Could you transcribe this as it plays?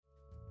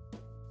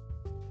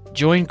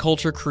Join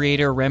culture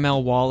creator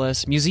Ramel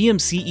Wallace, museum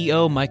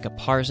CEO Micah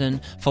Parson,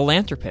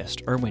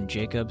 philanthropist Erwin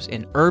Jacobs,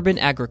 and urban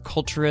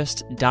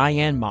agriculturist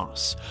Diane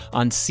Moss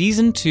on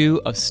Season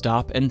 2 of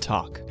Stop and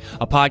Talk,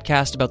 a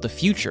podcast about the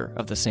future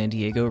of the San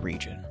Diego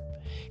region.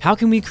 How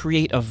can we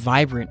create a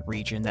vibrant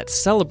region that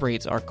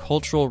celebrates our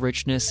cultural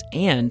richness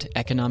and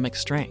economic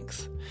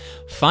strength?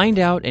 Find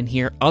out and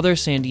hear other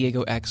San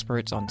Diego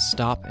experts on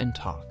Stop and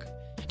Talk.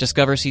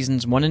 Discover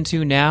Seasons 1 and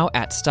 2 now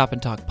at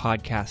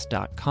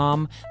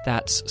stopandtalkpodcast.com.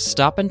 That's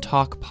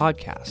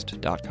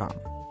stopandtalkpodcast.com.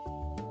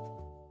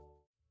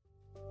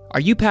 Are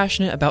you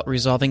passionate about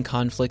resolving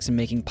conflicts and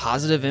making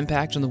positive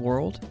impact in the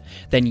world?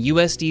 Then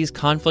USD's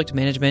Conflict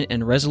Management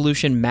and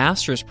Resolution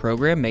Master's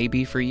Program may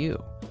be for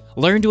you.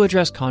 Learn to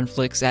address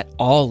conflicts at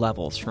all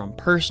levels, from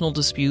personal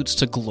disputes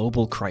to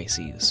global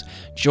crises.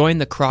 Join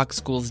the Kroc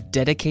School's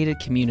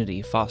dedicated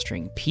community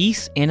fostering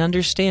peace and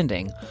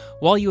understanding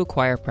while you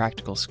acquire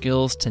practical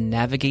skills to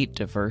navigate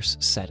diverse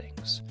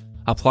settings.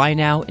 Apply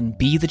now and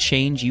be the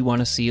change you want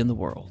to see in the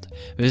world.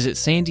 Visit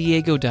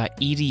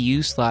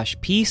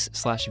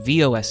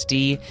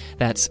sandiego.edu/peace/VOSD.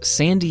 That's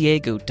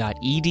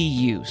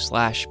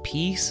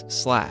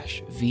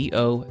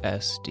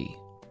sandiego.edu/peace/VOSD.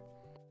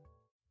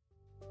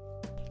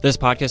 This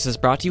podcast is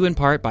brought to you in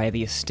part by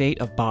the estate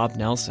of Bob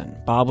Nelson.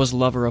 Bob was a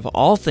lover of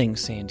all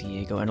things San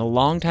Diego and a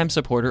longtime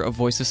supporter of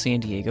Voice of San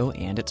Diego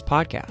and its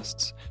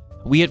podcasts.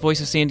 We at Voice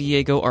of San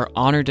Diego are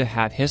honored to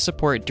have his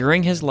support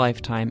during his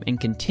lifetime and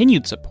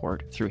continued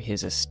support through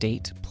his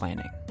estate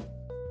planning.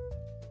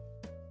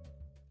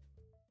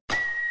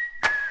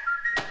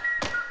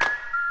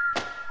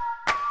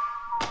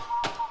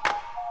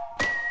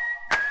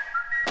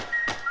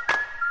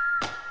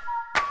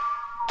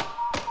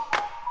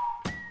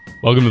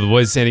 Welcome to the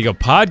Voice of San Diego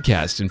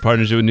podcast in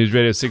partnership with News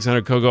Radio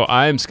 600 Kogo.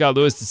 I am Scott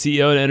Lewis, the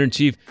CEO and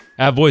editor-in-chief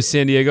at Voice of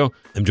San Diego.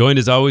 I'm joined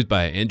as always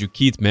by Andrew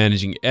Keith,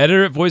 managing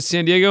editor at Voice of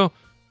San Diego.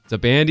 What's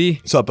up, Andy?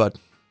 What's up, bud?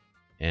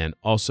 And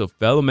also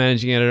fellow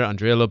managing editor,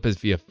 Andrea Lopez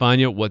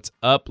Villafana. What's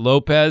up,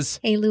 Lopez?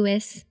 Hey,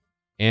 Lewis.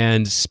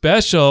 And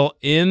special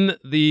in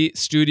the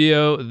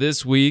studio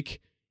this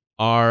week,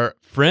 our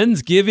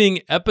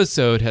Friendsgiving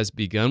episode has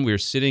begun. We're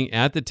sitting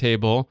at the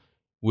table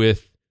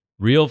with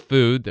real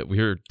food that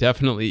we're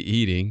definitely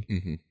eating.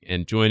 Mm-hmm.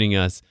 And joining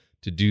us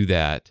to do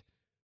that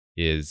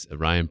is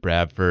Ryan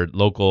Bradford,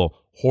 local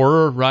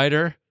horror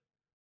writer,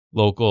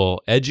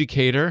 local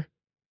educator,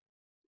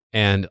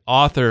 and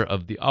author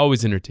of the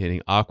always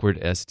entertaining Awkward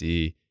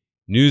SD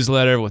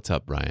newsletter. What's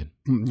up, Ryan?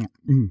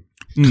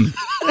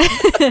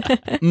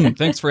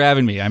 Thanks for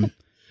having me. I'm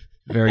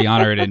very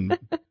honored and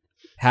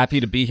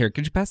happy to be here.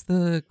 Could you pass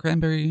the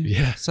cranberry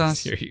sauce?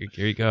 Here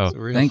you go.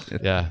 Thank you.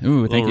 Yeah.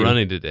 Ooh, thank you.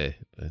 Running today.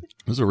 But.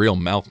 There's a real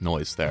mouth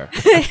noise there.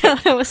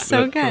 That was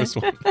so good. I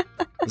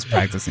was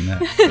practicing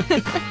that.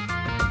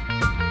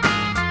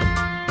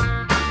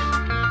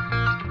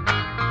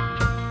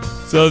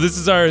 So this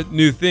is our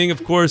new thing,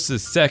 of course, the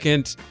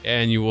second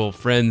annual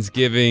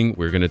Friendsgiving.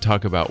 We're going to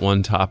talk about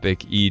one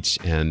topic each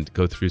and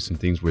go through some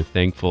things we're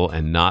thankful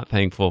and not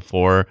thankful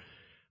for.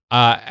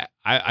 I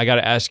got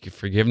to ask you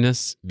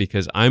forgiveness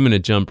because I'm going to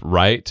jump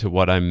right to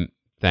what I'm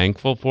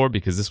thankful for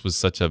because this was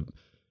such a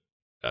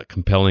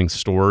compelling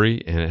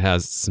story and it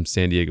has some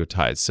San Diego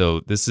ties. So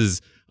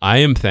I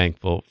am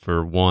thankful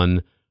for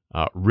one,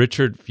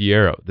 Richard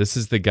Fierro. This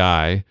is the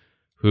guy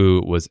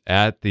who was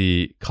at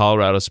the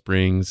Colorado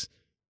Springs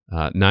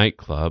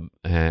nightclub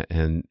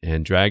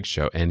and drag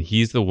show. And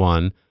he's the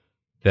one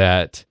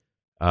that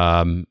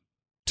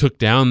took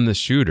down the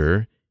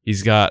shooter.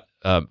 He's got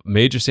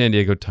major San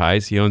Diego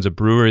ties. He owns a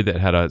brewery that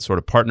had a sort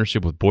of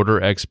partnership with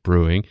Border X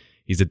Brewing.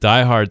 He's a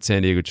diehard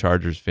San Diego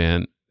Chargers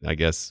fan, I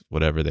guess,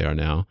 whatever they are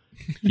now.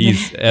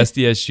 He's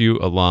SDSU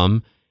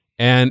alum,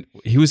 and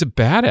he was a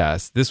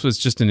badass. This was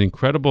just an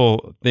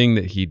incredible thing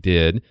that he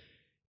did.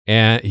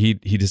 And he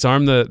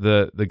disarmed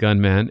the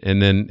gunman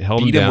and then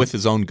held him down. Beat him with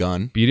his own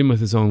gun. Beat him with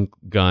his own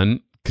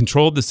gun.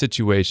 Controlled the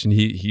situation.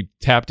 He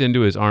tapped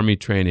into his Army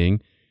training.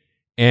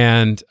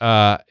 And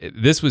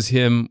this was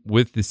him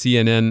with the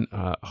CNN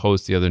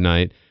host the other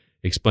night,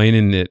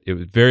 explaining that it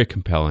was very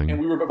compelling.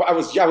 And I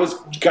was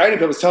guiding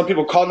people. I was telling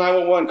people, call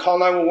 911, call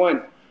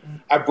 911.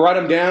 I brought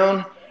him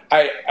down.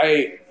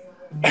 I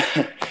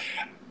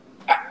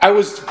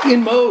was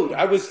in mode.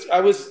 I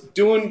was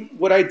doing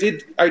what I do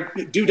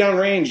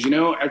downrange. You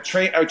know, I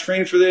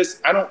trained for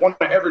this. I don't want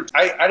to ever.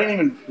 I didn't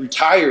even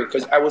retire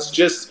because I was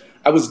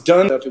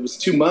done. It was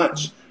too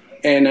much,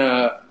 and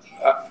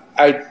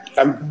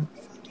I'm.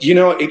 You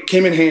know, it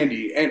came in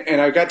handy,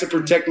 and I got to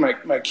protect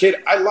my kid.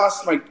 I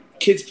lost my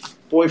kid's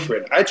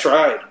boyfriend. I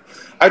tried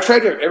to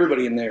have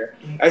everybody in there.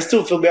 I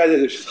still feel bad that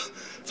there's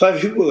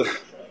 5 people.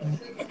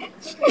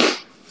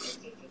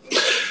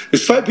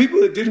 There's 5 people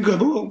that didn't come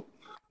home.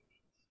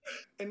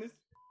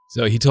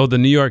 So he told the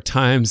New York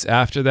Times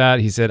after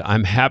that, he said,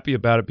 I'm happy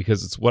about it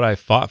because it's what I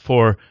fought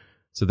for,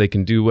 so they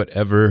can do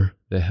whatever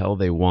the hell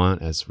they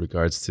want as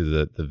regards to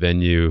the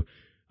venue.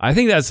 I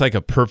think that's like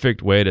a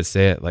perfect way to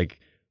say it. Like,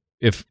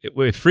 if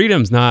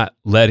freedom's not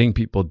letting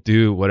people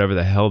do whatever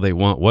the hell they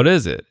want, what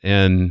is it?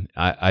 And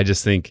I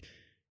just think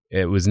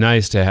it was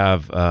nice to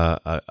have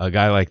a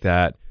guy like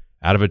that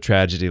out of a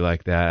tragedy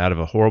like that, out of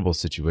a horrible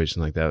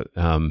situation like that,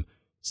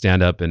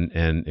 stand up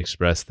and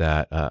express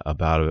that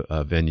about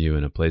a venue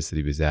and a place that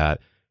he was at,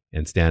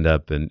 and stand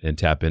up and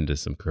tap into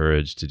some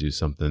courage to do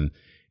something.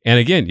 And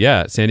again,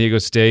 San Diego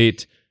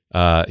State.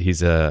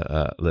 He's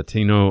a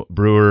Latino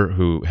brewer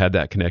who had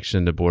that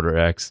connection to Border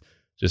X.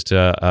 Just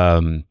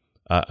a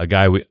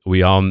guy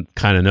we all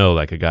kind of know,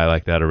 like a guy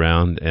like that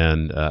around,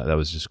 and that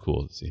was just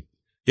cool to see.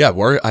 Yeah,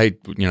 worry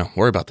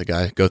about the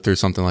guy. Go through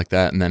something like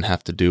that and then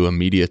have to do a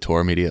media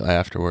tour immediately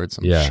afterwards.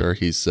 I'm sure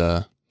he's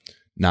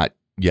not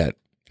yet,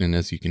 and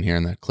as you can hear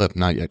in that clip,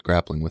 not yet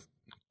grappling with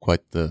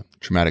quite the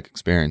traumatic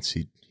experience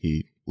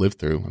he lived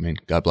through. I mean,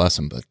 God bless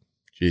him, but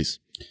geez.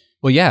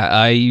 Well, yeah,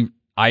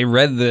 I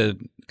read the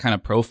kind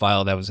of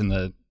profile that was in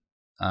the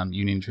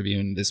Union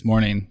Tribune this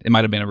morning. It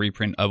might have been a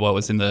reprint of what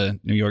was in the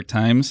New York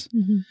Times.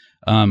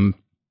 Mm-hmm.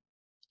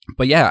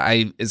 But yeah,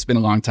 it's been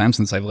a long time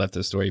since I've left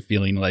a story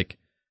feeling like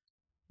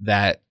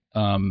that,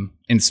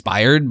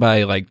 inspired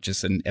by like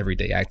just an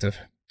everyday act of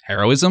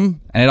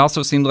heroism. And it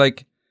also seemed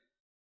like,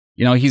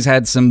 he's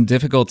had some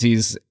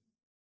difficulties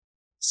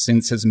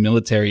since his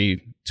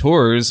military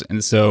tours.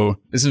 And so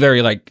this is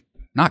very like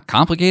not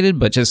complicated,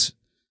 but just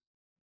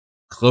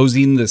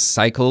closing the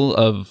cycle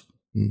of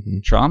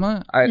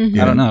trauma. I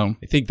don't know.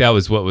 I think that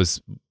was what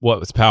was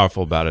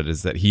powerful about it,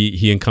 is that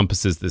he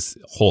encompasses this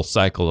whole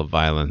cycle of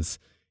violence.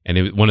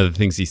 And one of the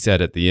things he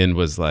said at the end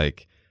was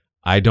like,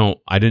 I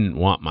didn't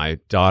want my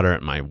daughter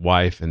and my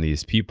wife and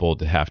these people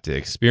to have to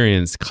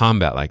experience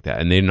combat like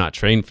that, and they're not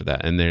trained for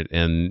that,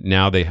 and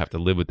now they have to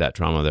live with that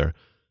trauma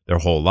their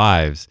whole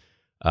lives.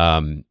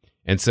 And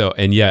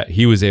yet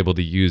he was able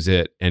to use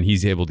it, and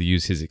he's able to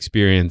use his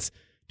experience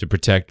to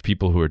protect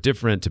people who are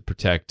different, to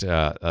protect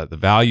the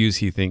values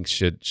he thinks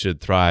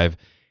should thrive,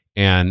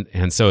 and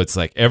so it's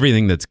like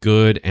everything that's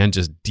good and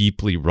just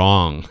deeply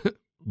wrong,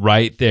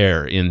 right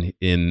there in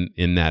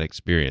that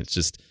experience.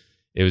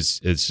 It's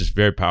just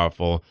very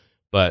powerful.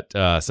 But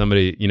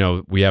somebody,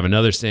 we have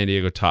another San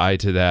Diego tie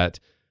to that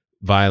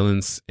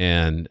violence,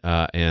 and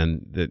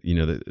that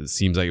it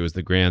seems like it was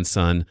the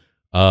grandson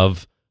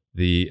of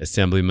the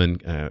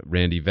Assemblyman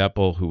Randy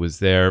Veppel who was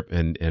there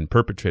and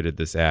perpetrated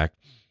this act.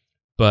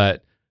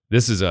 But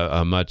this is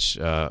a much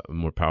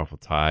more powerful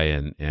tie,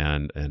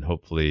 and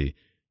hopefully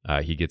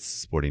he gets the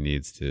support he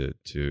needs to.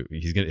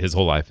 His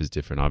whole life is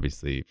different,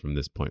 obviously, from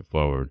this point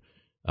forward,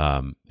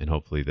 and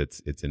hopefully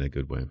it's in a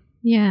good way.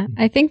 Yeah,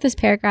 I think this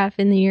paragraph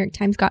in the New York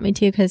Times got me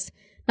too, because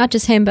not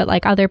just him, but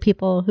like other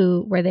people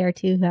who were there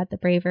too, who had the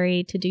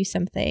bravery to do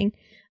something.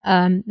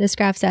 This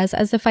graph says,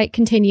 as the fight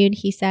continued,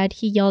 he said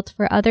he yelled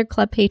for other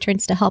club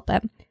patrons to help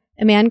him.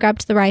 A man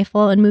grabbed the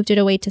rifle and moved it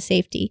away to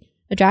safety.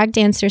 A drag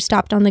dancer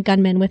stopped on the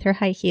gunman with her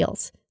high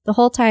heels. The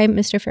whole time,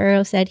 Mr.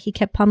 Ferrero said he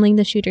kept pummeling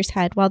the shooter's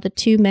head while the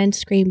two men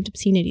screamed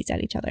obscenities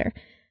at each other.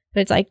 But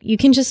it's like, you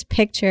can just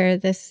picture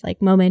this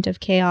like moment of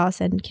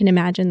chaos and can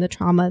imagine the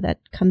trauma that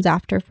comes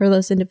after for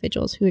those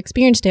individuals who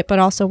experienced it, but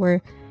also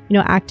were,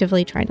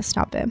 actively trying to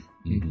stop it.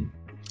 Mm-hmm.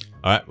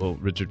 All right. Well,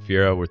 Richard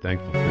Fierro, we're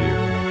thankful for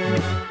you.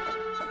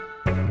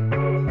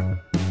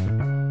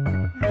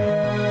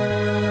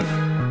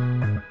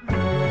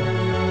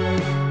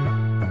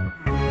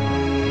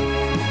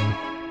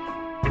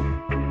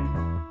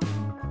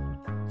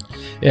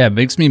 Yeah, it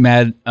makes me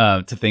mad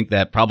to think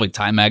that probably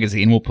Time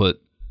Magazine will put,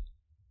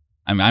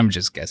 I'm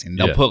just guessing,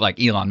 they'll put like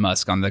Elon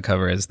Musk on the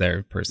cover as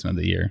their person of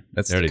the year.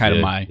 That's kind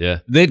of my... Yeah.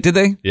 Did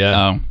they?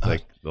 Yeah.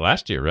 Like the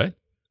last year, right?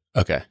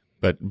 Okay.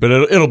 But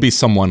it'll be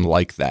someone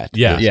like that.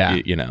 Yeah.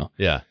 Yeah.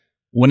 Yeah.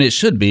 When it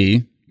should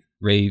be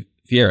Ray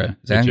Fiera.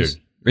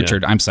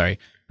 Richard. Yeah. I'm sorry.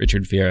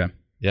 Richard Fiera.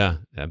 Yeah,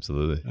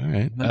 absolutely. All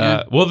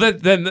right. Well,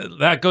 then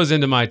that goes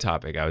into my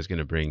topic I was going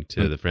to bring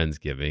to the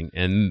Friendsgiving,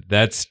 and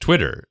that's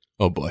Twitter.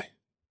 Oh, boy.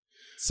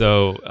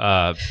 So,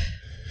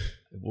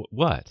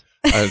 what?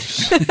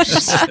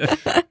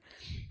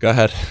 Go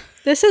ahead.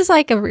 This is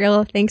like a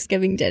real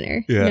Thanksgiving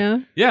dinner. Yeah.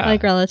 Yeah.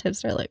 Like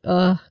relatives are like,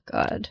 oh,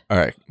 God. All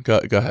right. Go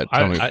ahead.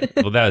 Tell me.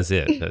 Well, that was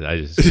it. I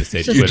just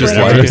say Just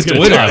Twitter.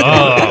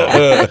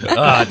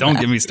 Twitter. Don't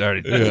get me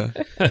started.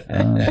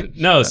 Yeah.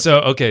 No,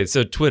 so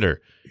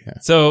Twitter. Yeah.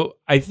 So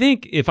I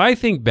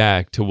think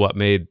back to what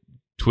made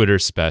Twitter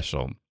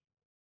special,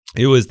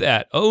 it was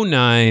that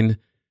 2009,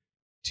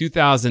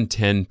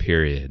 2010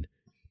 period,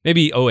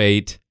 maybe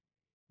 2008,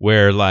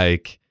 where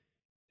like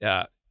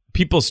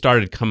people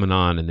started coming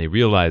on and they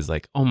realized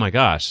like, oh my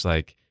gosh,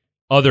 like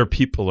other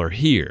people are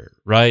here,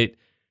 right?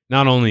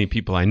 Not only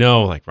people I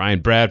know like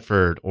Ryan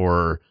Bradford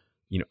or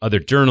other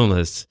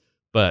journalists,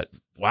 but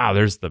wow,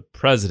 there's the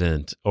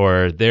president,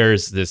 or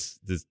there's this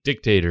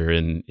dictator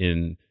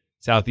in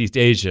Southeast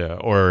Asia,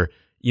 or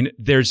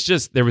there was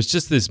just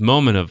this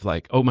moment of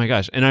like, oh my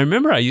gosh. And I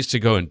remember I used to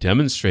go and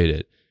demonstrate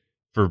it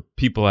for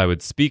people I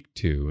would speak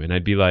to, and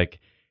I'd be like,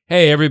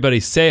 hey, everybody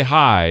say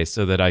hi,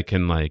 so that I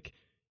can like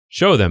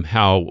show them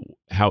how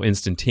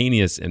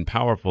instantaneous and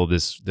powerful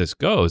this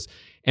goes.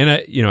 And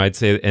I'd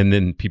say, and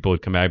then people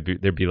would come back,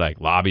 there'd be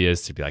like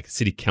lobbyists, there'd be like a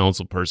city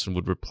council person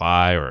would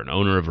reply, or an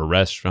owner of a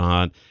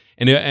restaurant.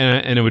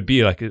 And it would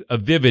be like a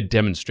vivid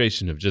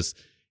demonstration of just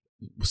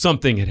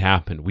something had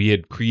happened. We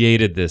had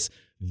created this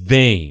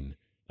vein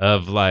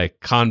of like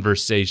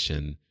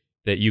conversation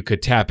that you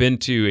could tap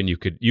into, and you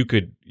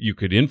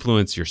could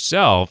influence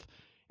yourself.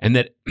 And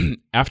that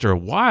after a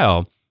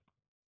while,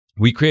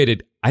 we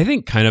created, I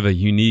think, kind of a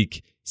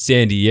unique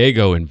San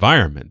Diego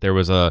environment. There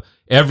was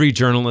every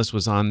journalist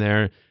was on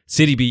there.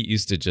 City Beat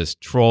used to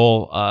just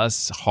troll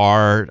us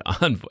hard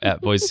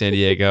at Voice San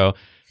Diego.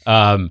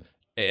 I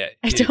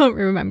don't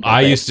remember.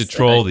 I used to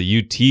troll the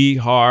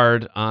UT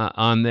hard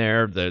on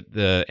there.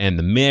 And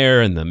the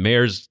mayor and the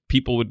mayor's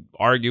people would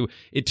argue.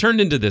 It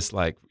turned into this,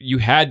 like, you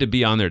had to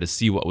be on there to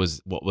see what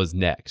was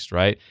next,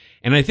 right?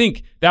 And I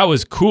think that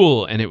was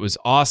cool, and it was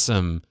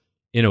awesome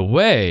in a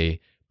way.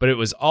 But it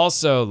was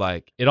also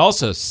like, it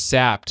also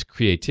sapped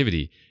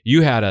creativity.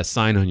 You had a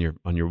sign on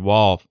your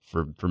wall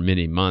for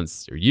many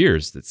months or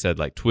years that said,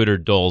 like, Twitter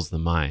dulls the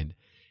mind.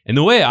 And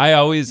the way I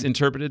always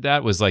interpreted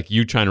that was like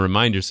you trying to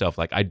remind yourself,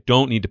 like, I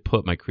don't need to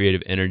put my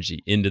creative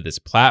energy into this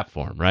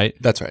platform, right?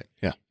 That's right.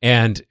 Yeah.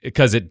 And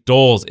because it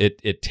dulls,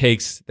 it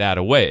takes that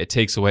away. It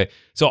takes away.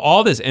 So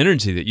all this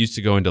energy that used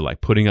to go into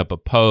like putting up a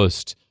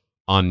post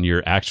on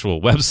your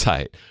actual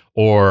website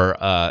or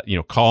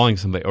calling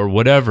somebody or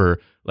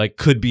whatever, like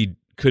could be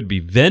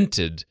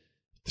vented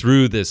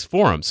through this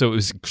forum. So it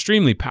was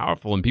extremely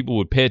powerful, and people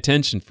would pay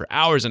attention for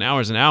hours and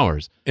hours and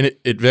hours. And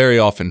it very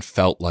often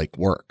felt like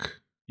work.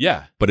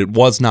 Yeah. But it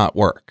was not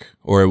work,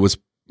 or it was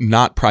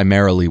not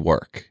primarily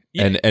work.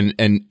 Yeah.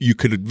 And you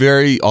could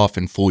very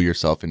often fool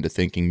yourself into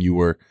thinking you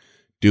were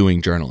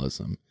doing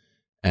journalism.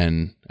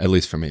 And at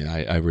least for me,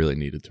 I really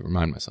needed to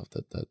remind myself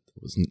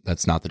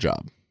that's not the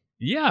job.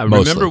 Yeah,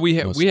 Mostly, remember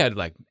we had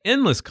like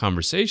endless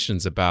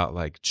conversations about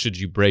like, should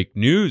you break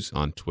news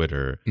on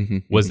Twitter? Mm-hmm,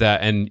 Was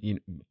that, and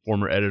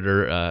former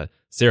editor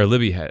Sarah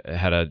Libby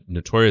had a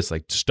notorious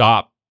like,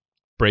 stop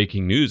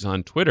breaking news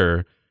on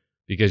Twitter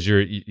because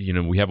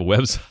we have a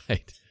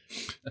website.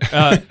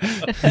 But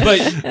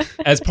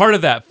as part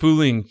of that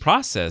fooling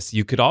process,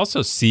 you could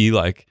also see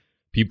like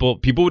people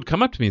would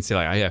come up to me and say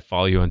like, I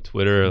follow you on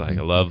Twitter, like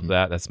I love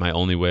that. That's my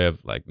only way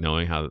of like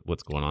knowing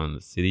what's going on in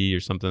the city or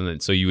something.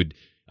 And so you would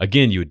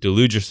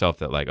delude yourself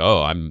that like,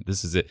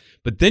 this is it.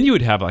 But then you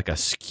would have like a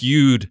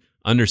skewed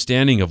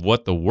understanding of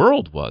what the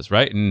world was,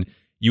 right? And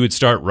you would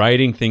start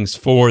writing things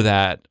for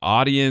that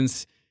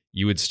audience.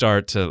 You would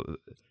start to...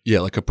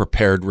 Yeah, like a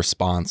prepared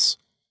response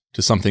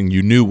to something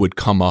you knew would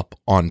come up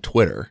on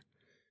Twitter.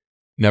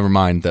 Never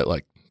mind that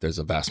like there's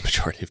a vast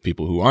majority of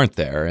people who aren't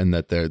there, and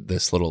that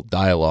this little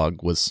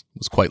dialogue was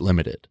quite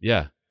limited.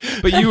 Yeah.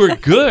 But you were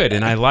good,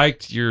 and I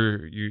liked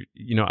your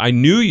I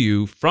knew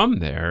you from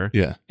there.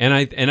 Yeah.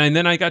 And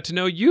then I got to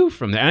know you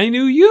from there. And I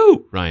knew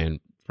you, Ryan,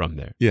 from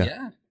there.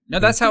 Yeah. No,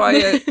 that's how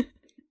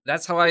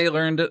I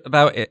learned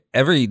about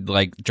every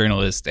like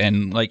journalist,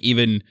 and like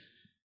even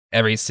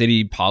every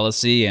city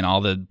policy and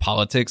all the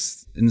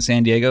politics in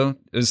San Diego.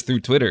 It was through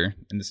Twitter,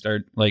 and to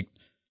start like,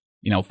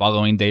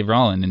 following Dave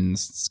Rollin and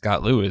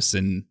Scott Lewis.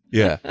 And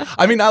yeah.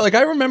 I mean,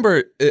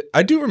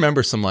 I do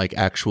remember some like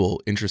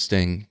actual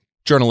interesting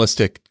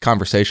journalistic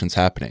conversations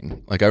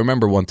happening. Like I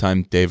remember one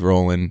time Dave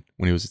Rollin,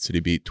 when he was at City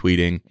Beat,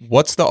 tweeting,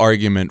 "What's the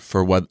argument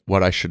for what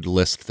I should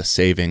list the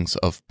savings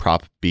of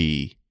Prop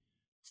B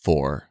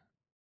for,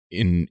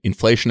 in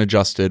inflation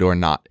adjusted or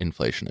not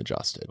inflation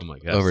adjusted?" Oh my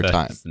gosh, over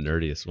time. That's the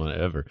nerdiest one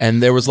ever.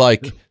 And there was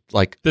like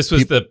this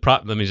was the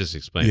prop. Let me just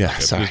explain. Yeah,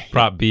 It sorry. was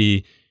Prop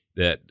B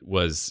that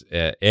was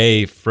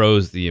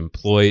froze the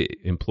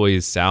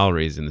employees'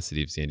 salaries in the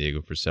city of San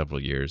Diego for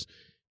several years.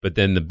 But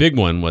then the big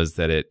one was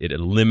that it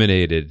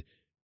eliminated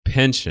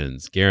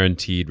pensions,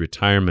 guaranteed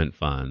retirement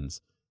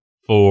funds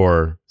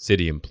for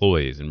city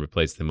employees, and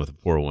replaced them with a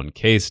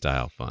 401k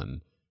style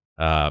fund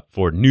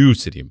for new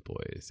city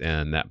employees.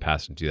 And that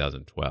passed in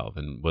 2012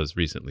 and was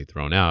recently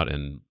thrown out,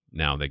 and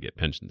now they get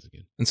pensions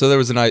again. And so there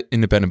was an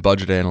independent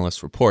budget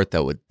analyst report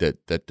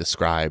that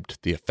described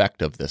the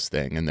effect of this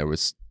thing, and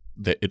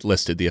it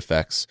listed the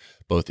effects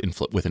both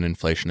with an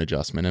inflation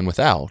adjustment and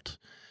without.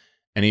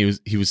 And he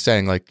was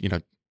saying like,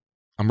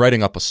 I'm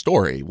writing up a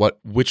story.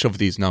 Which of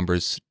these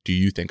numbers do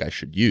you think I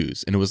should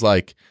use? And it was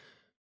like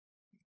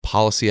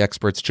policy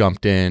experts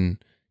jumped in,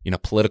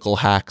 political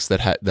hacks that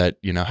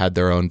had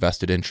their own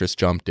vested interest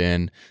jumped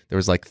in. There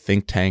was like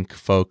think tank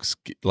folks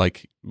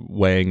like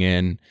weighing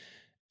in.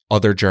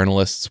 Other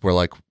journalists were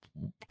like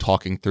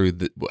talking through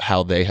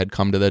how they had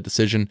come to that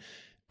decision.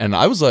 And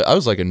I was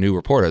like a new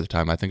reporter at the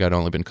time. I think I'd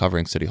only been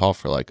covering City Hall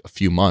for like a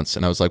few months,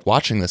 and I was like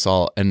watching this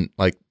all, and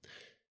like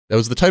that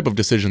was the type of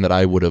decision that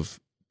I would have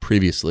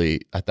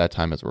previously at that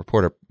time as a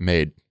reporter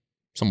made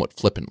somewhat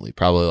flippantly,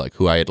 probably like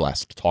who I had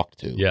last talked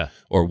to,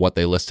 or what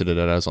they listed it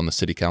as on the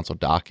city council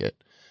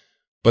docket.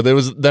 But it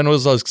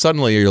was like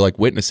suddenly you're like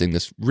witnessing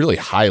this really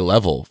high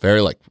level,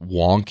 very like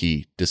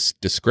wonky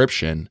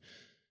description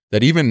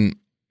that even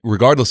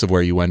regardless of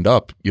where you end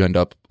up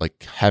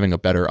like having a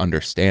better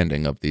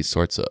understanding of these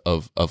sorts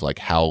of like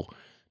how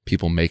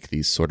people make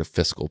these sort of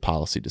fiscal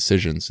policy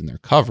decisions in their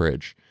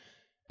coverage.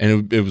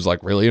 And it was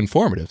like really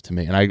informative to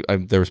me. And I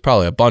there was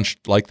probably a bunch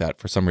like that.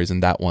 For some reason,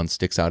 that one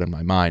sticks out in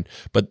my mind.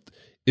 But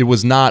it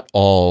was not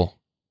all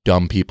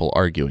dumb people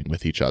arguing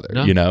with each other.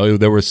 No. You know,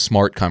 there were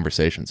smart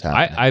conversations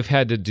happening. I've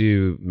had to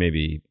do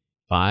maybe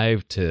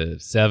 5 to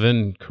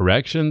 7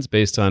 corrections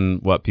based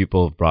on what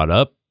people have brought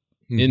up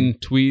in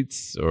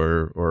tweets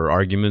or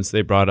arguments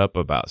they brought up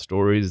about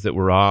stories that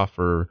were off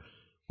or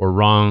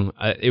wrong.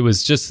 It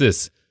was just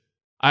this.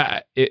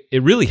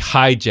 It really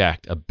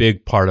hijacked a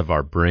big part of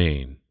our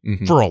brain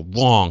for a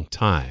long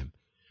time.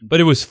 But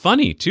it was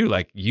funny too.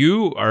 Like,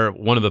 you are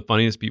one of the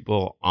funniest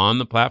people on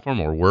the platform,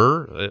 or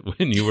were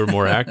when you were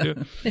more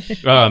active.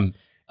 Scott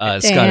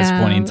is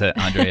pointing to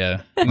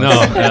Andrea.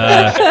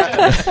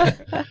 I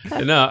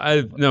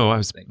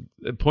was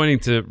pointing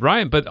to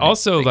Ryan, but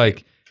also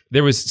like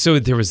there was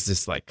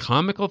this like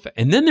comical,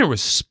 and then there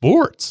was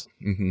sports.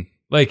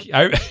 Like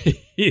some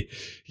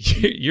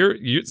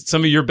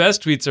of your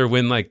best tweets are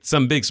when like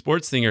some big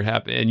sports thing are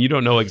happening and you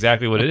don't know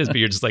exactly what it is, but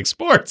you're just like,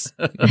 sports,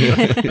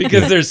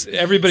 because there's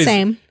everybody's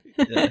Same.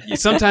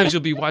 Sometimes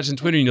you'll be watching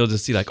Twitter and you'll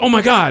just see like, oh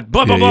my God,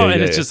 blah, blah, blah.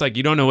 And it's just like,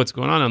 you don't know what's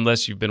going on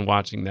unless you've been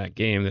watching that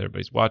game that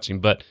everybody's watching.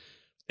 But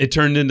it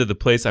turned into the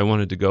place I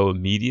wanted to go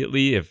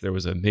immediately if there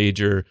was a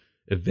major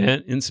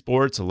event in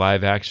sports, a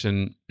live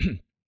action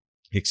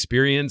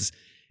experience.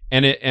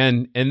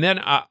 And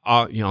then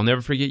I'll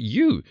never forget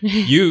you,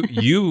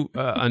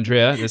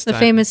 Andrea. This The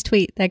time. famous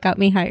tweet that got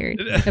me hired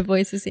at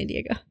Voice of San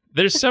Diego.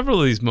 There's several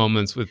of these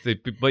moments with the,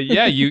 but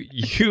yeah, you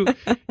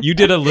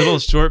did a little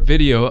short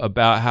video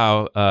about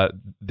how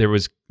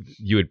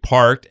you had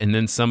parked and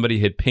then somebody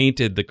had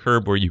painted the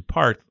curb where you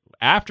parked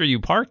after you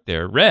parked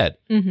there red.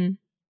 And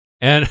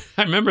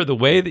I remember the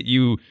way that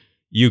you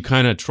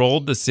kind of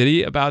trolled the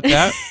city about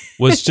that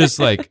was just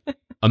like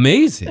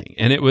amazing,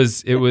 and it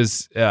was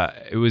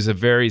a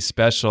very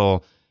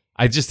special,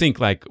 I just think,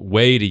 like,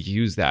 way to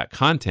use that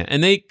content.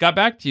 And they got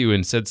back to you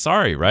and said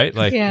sorry, right?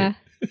 Like, yeah,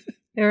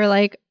 they were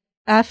like,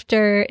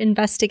 after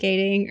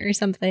investigating or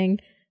something,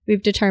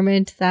 we've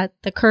determined that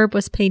the curb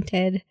was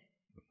painted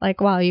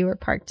like while you were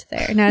parked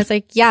there. And I was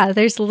like, yeah,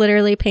 there's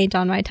literally paint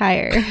on my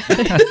tire.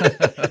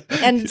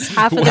 And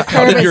half of the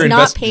curb is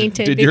not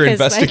painted. Did your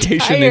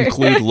investigation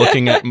include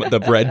looking at the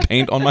red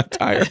paint on my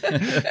tire?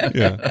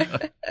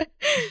 Yeah.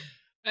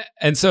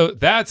 And so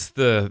that's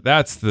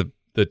the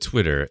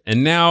Twitter.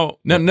 And now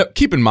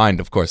keep in mind,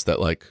 of course,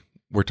 that like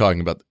we're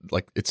talking about,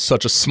 like, it's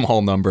such a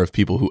small number of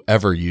people who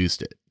ever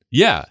used it.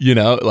 Yeah. You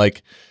know,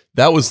 like,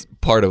 that was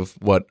part of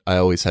what I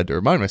always had to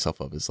remind myself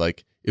of, is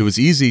like, it was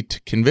easy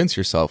to convince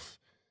yourself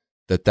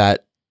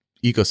that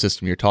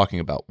ecosystem you're talking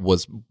about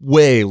was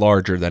way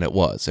larger than it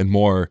was and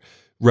more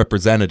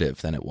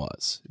representative than it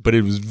was. But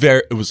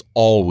it was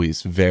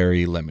always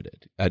very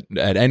limited at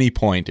any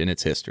point in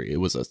its history. It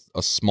was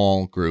a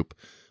small group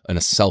and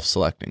a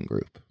self-selecting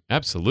group.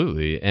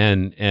 Absolutely.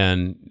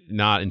 And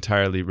not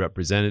entirely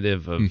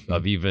representative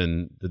of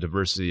even the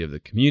diversity of the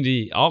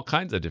community, all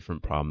kinds of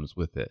different problems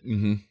with it.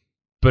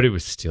 But it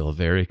was still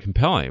very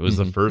compelling. It was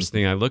the first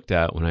thing I looked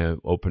at when I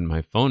opened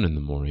my phone in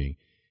the morning.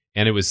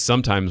 And it was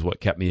sometimes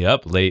what kept me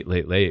up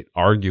late,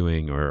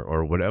 arguing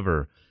or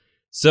whatever.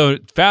 So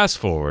fast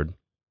forward,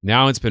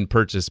 now it's been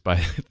purchased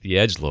by the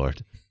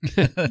Edgelord.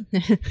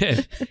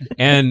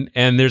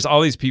 and there's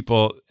all these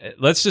people.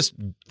 Let's just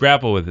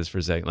grapple with this for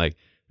a second. Like,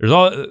 there's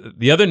all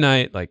the other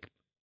night, like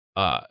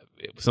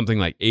something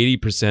like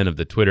 80% of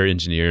the Twitter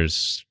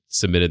engineers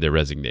submitted their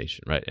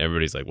resignation. Right?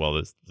 Everybody's like, well,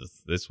 this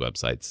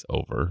website's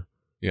over.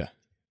 Yeah.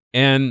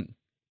 And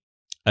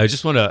I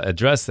just want to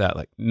address that.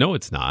 Like, no,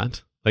 it's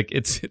not. Like,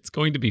 it's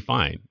going to be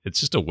fine. It's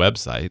just a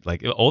website.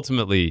 Like,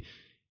 ultimately,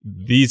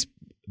 these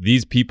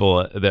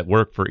people that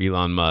work for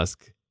Elon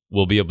Musk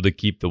will be able to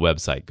keep the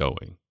website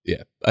going.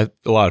 Yeah. A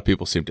lot of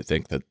people seem to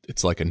think that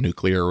it's like a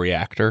nuclear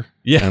reactor.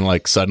 Yeah. And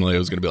like suddenly it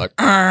was going to be like,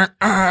 oh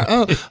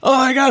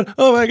my God.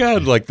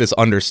 Like this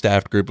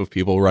understaffed group of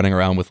people running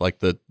around with like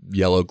the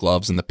yellow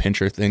gloves and the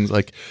pincher things.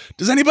 Like,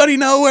 does anybody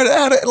know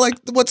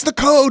what's the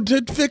code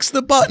to fix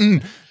the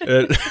button?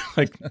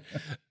 Like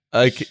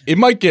it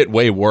might get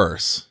way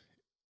worse.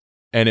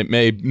 And it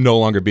may no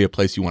longer be a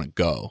place you want to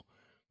go.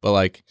 But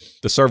like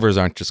the servers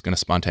aren't just going to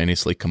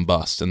spontaneously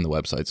combust and the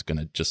website's going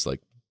to just like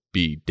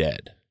be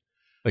dead.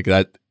 Like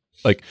that,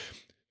 like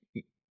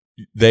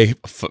they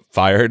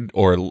fired,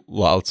 or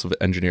lots of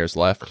engineers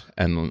left.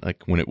 And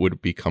like when it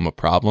would become a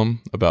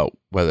problem about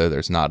whether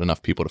there's not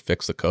enough people to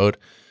fix the code,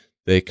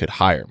 they could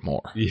hire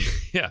more.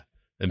 Yeah.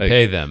 And like,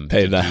 pay them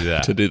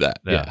to do that.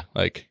 Yeah. Yeah.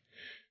 Like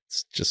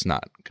it's just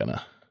not going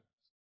to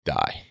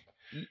die.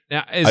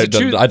 Now, is it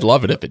true? I'd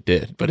love it if it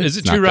did, but is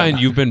it true, Ryan?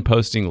 You've been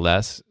posting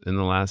less in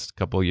the last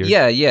couple of years.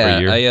 Yeah.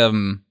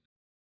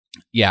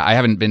 I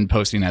haven't been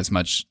posting as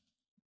much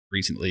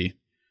recently,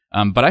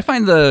 but I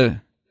find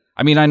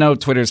I know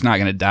Twitter's not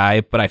going to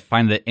die, but I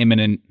find the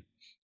imminent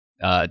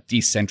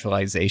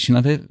decentralization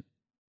of it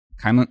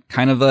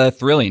kind of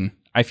thrilling.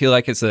 I feel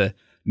like it's a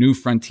new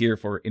frontier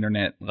for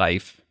internet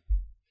life.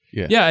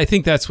 Yeah, I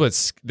think that's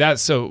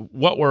so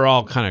what we're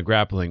all kind of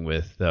grappling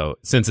with, though,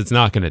 since it's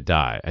not going to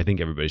die. I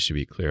think everybody should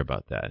be clear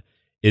about that.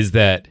 is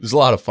that There's a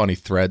lot of funny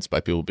threads by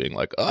people being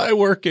like, I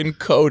work in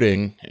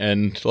coding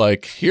and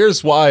like,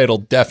 here's why it'll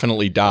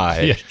definitely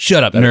die. Yeah.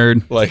 Shut up,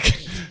 nerd. Like,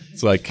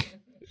 it's like,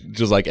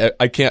 just like,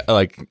 I can't,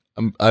 like,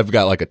 I've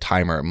got like a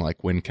timer. I'm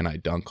like, when can I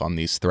dunk on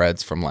these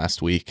threads from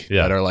last week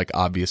that are like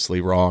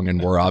obviously wrong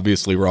and were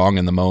obviously wrong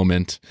in the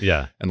moment?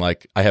 Yeah. And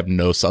like, I have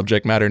no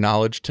subject matter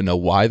knowledge to know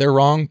why they're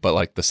wrong. But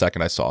like the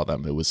second I saw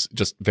them, it was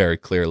just very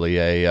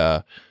clearly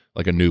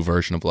like a new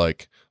version of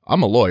like,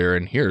 I'm a lawyer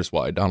and here's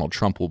why Donald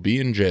Trump will be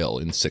in jail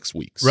in 6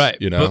 weeks. Right.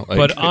 You know,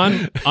 but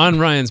on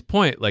Ryan's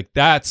point, like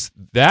that's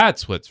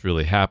what's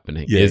really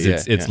happening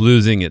it's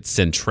losing its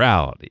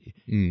centrality.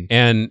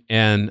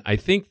 And I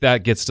think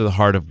that gets to the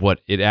heart of what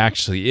it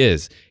actually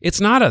is.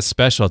 It's not a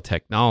special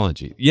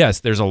technology. Yes,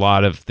 there's a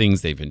lot of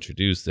things they've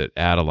introduced that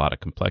add a lot of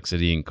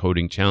complexity and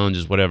coding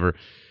challenges, whatever.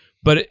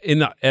 But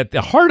at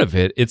the heart of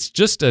it, it's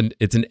just an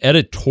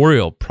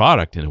editorial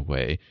product in a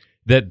way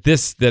that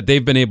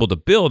they've been able to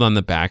build on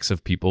the backs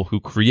of people who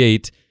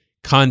create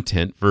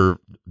content for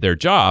their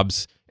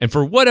jobs and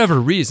for whatever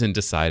reason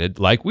decided,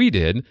 like we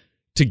did,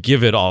 to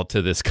give it all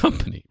to this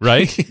company,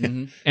 right?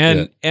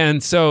 Mm-hmm.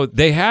 And so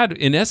they had,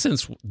 in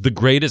essence, the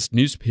greatest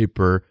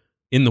newspaper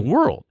in the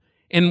world.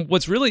 And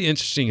what's really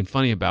interesting and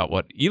funny about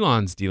what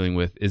Elon's dealing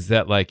with is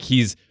that like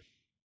he's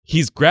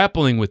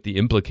grappling with the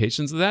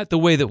implications of that the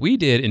way that we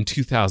did in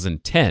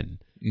 2010,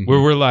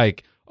 where we're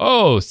like,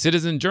 oh,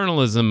 citizen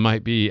journalism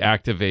might be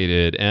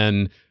activated,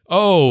 and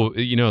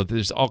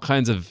there's all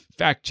kinds of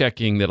fact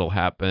checking that'll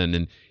happen.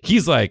 And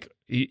he's like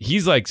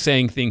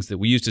saying things that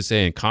we used to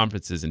say in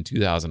conferences in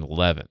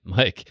 2011,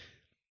 like,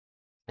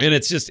 and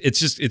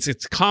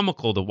it's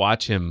comical to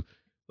watch him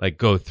like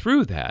go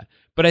through that.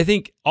 But I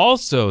think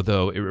also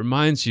though it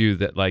reminds you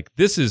that like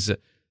this is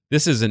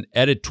an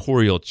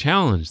editorial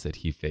challenge that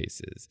he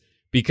faces,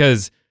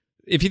 because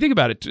if you think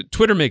about it,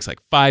 Twitter makes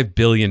like $5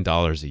 billion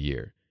a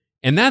year.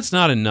 And that's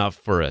not enough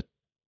for a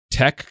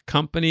tech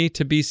company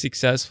to be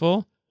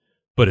successful,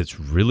 but it's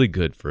really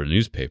good for a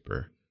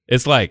newspaper.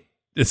 It's like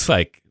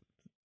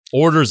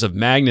orders of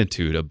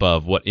magnitude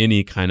above what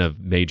any kind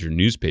of major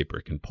newspaper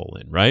can pull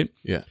in, right?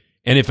 Yeah.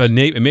 And if a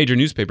major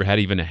newspaper had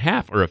even a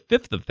half or a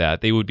fifth of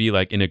that, they would be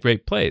like in a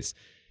great place.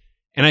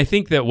 And I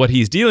think that what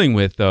he's dealing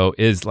with, though,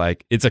 is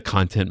like it's a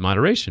content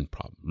moderation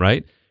problem,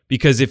 right?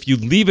 Because if you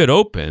leave it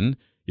open,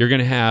 you're going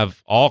to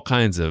have all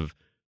kinds of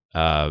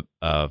edgelords,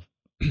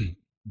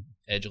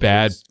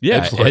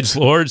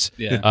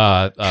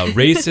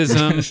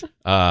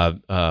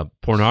 racism,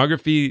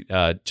 pornography,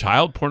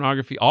 child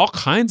pornography, all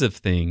kinds of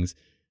things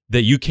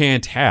that you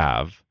can't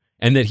have,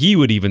 and that he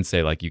would even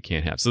say like you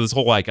can't have. So this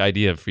whole like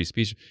idea of free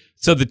speech.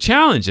 So the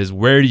challenge is,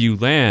 where do you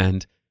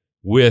land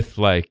with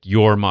like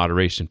your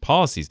moderation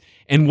policies?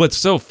 And what's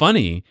so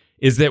funny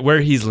is that where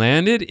he's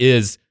landed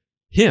is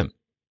him.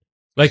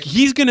 Like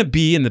he's going to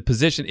be in the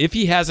position, if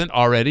he hasn't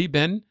already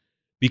been,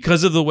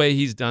 because of the way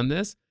he's done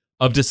this,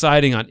 of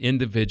deciding on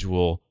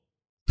individual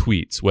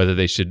tweets, whether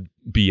they should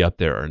be up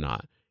there or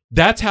not.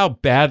 That's how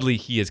badly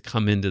he has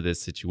come into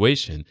this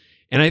situation.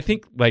 And I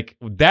think like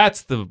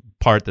that's the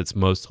part that's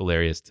most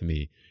hilarious to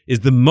me,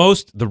 is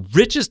the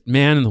richest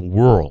man in the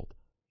world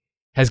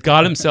has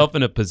got himself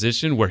in a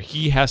position where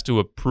he has to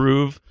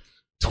approve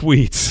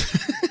tweets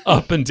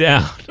up and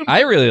down.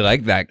 I really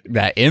like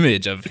that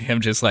image of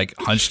him just like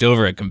hunched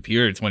over a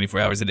computer 24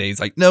 hours a day. He's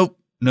like, nope.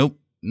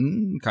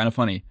 Kind of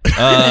funny.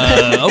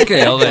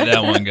 Okay, I'll let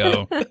that one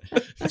go.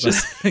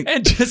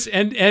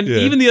 And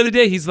even the other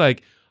day, he's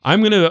like,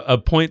 I'm going to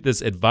appoint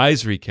this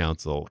advisory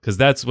council, because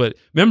that's what.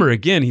 Remember,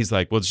 again, he's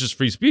like, well, it's just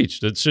free speech.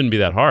 That shouldn't be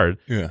that hard.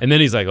 Yeah. And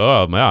then he's like,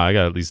 oh wow, I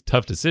got these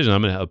tough decisions.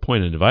 I'm going to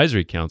appoint an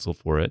advisory council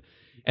for it.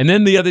 And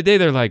then the other day,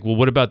 they're like, well,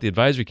 what about the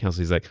advisory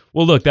council? He's like,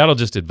 well, look, that'll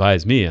just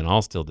advise me and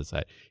I'll still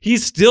decide.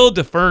 He's still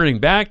deferring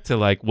back to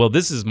like, well,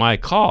 this is my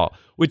call,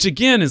 which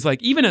again is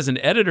like, even as an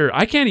editor,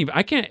 I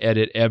can't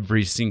edit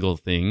every single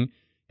thing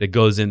that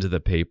goes into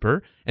the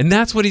paper. And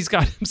that's what he's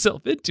got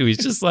himself into. He's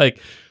just like,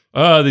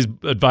 these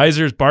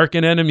advisors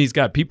barking at him. He's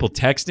got people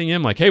texting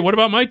him like, hey, what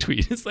about my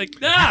tweet? It's like,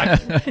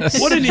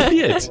 what an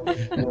idiot.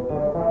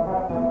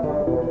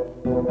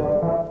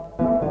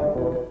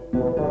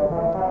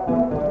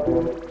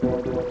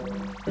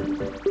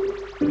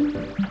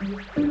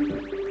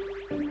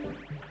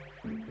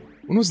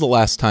 When was the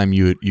last time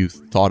you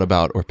thought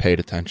about or paid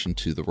attention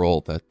to the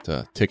role that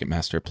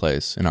Ticketmaster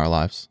plays in our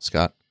lives,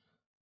 Scott?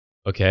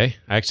 Okay,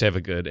 I actually have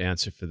a good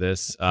answer for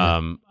this.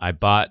 I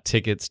bought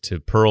tickets to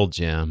Pearl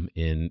Jam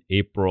in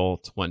April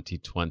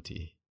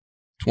 2020.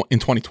 In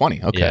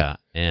 2020, okay. Yeah,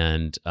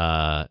 and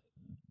that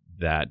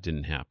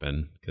didn't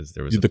happen because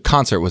there was the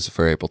concert was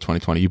for April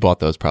 2020. You bought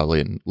those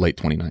probably in late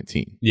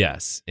 2019.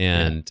 Yes,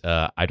 and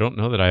I don't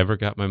know that I ever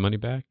got my money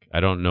back. I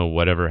don't know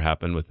whatever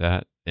happened with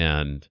that,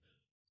 and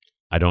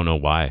I don't know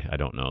why. I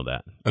don't know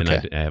that, and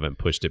I haven't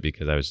pushed it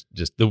because I was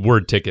just, the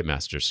word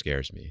Ticketmaster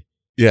scares me.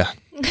 Yeah.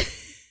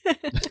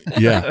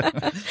 Yeah.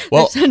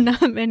 Well,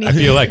 not many. I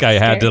feel like I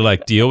had to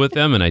like deal with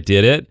them, and I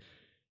did it,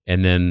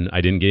 and then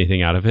I didn't get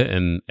anything out of it.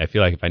 And I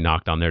feel like if I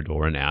knocked on their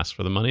door and asked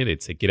for the money,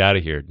 they'd say, "Get out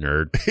of here,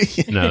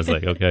 nerd." And I was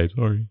like, "Okay,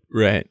 sorry."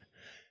 Right.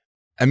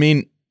 I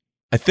mean,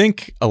 I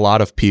think a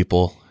lot of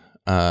people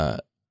of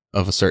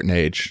a certain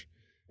age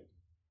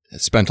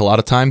spent a lot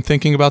of time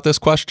thinking about this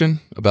question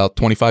about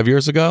 25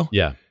 years ago.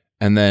 Yeah.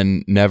 And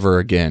then never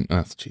again.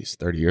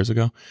 30 years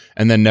ago.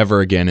 And then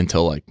never again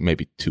until like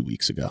maybe 2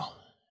 weeks ago.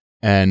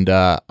 And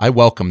I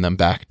welcome them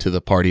back to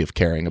the party of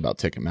caring about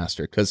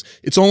Ticketmaster, because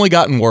it's only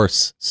gotten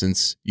worse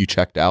since you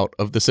checked out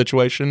of the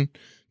situation,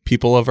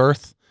 people of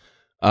Earth.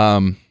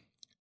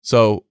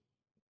 So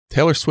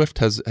Taylor Swift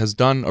has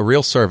done a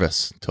real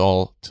service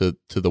to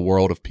the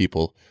world of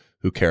people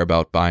who care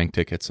about buying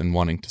tickets and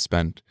wanting to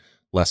spend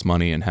less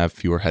money and have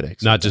fewer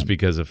headaches. Not just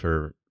because of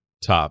her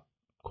top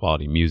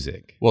quality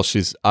music. Well,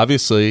 she's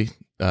obviously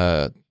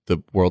the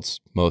world's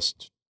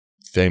most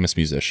famous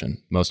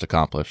musician, most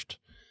accomplished,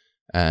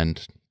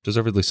 and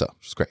deservedly so.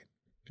 She's great.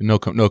 No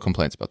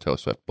complaints about Taylor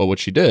Swift. But what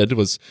she did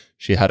was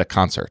she had a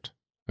concert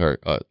or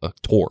a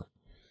tour.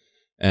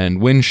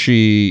 And when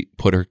she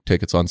put her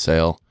tickets on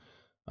sale,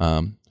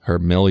 her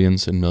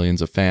millions and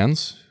millions of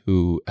fans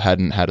who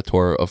hadn't had a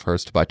tour of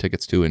hers to buy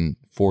tickets to in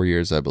 4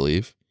 years, I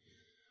believe,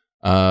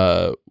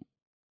 were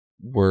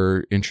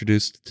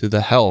introduced to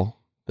the hell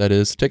that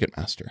is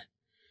Ticketmaster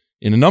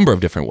in a number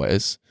of different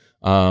ways.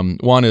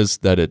 One is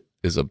that it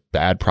is a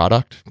bad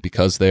product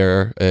because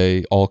they're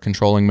a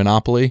all-controlling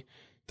monopoly.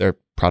 Their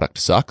product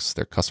sucks.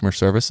 Their customer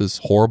service is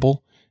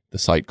horrible. The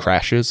site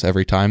crashes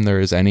every time there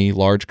is any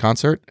large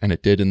concert, and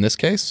it did in this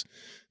case.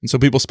 And so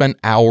people spend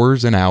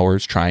hours and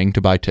hours trying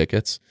to buy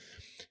tickets.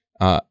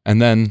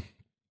 And then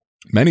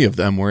many of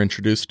them were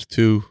introduced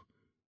to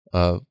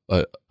a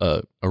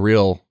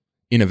real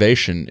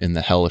innovation in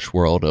the hellish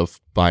world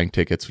of buying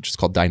tickets, which is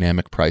called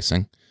dynamic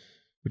pricing,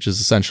 which is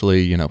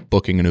essentially,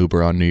 booking an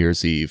Uber on New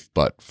Year's Eve,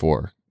 but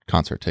for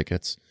concert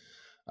tickets.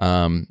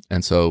 And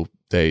so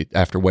they,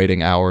 after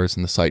waiting hours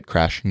and the site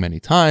crashing many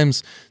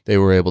times, they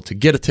were able to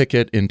get a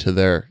ticket into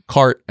their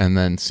cart and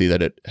then see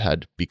that it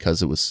had,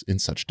 because it was in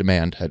such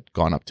demand, had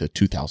gone up to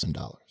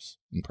 $2,000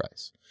 in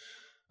price.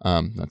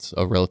 That's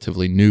a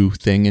relatively new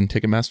thing in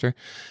Ticketmaster.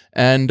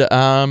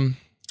 And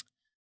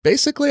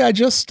basically,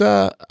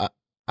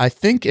 I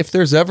think if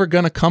there's ever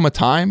going to come a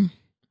time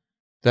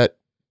that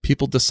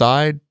people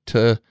decide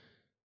to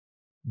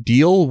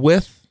deal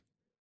with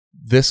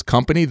this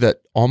company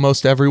that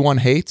almost everyone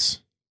hates,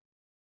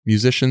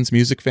 musicians,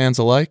 music fans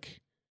alike,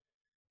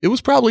 it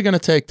was probably going to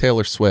take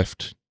Taylor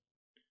Swift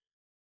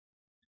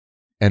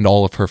and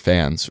all of her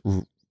fans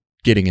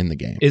getting in the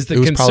game. It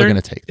was probably going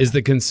to take that. Is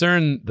the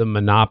concern the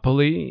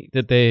monopoly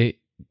that they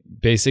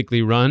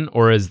basically run,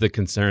 or is the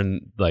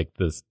concern like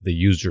the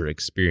user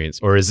experience,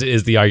 or is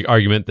the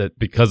argument that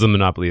because of the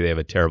monopoly they have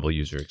a terrible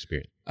user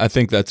experience? I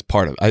think that's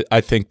part of it.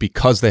 I think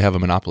because they have a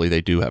monopoly,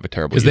 they do have a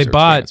terrible user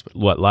experience. Because they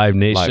bought Live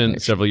Nation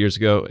several years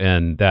ago,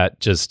 and that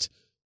just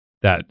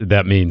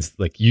that means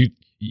like you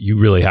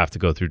really have to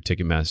go through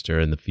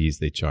Ticketmaster and the fees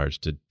they charge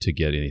to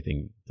get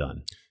anything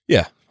done.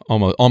 Yeah.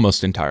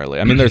 Almost entirely.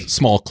 I mean, there's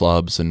small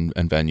clubs and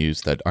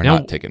venues that are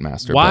not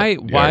Ticketmaster. Why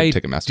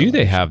Ticketmaster do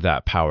they have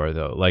that power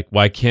though? Like,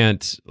 why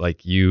can't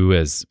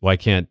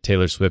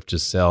Taylor Swift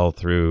just sell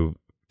through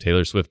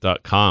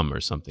TaylorSwift.com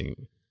or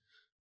something?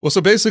 Well,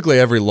 so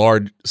basically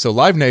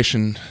Live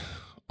Nation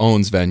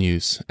owns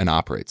venues and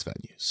operates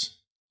venues.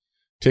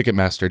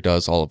 Ticketmaster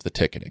does all of the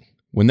ticketing.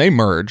 When they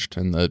merged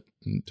and the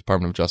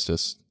Department of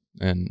Justice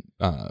and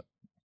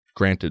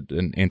granted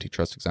an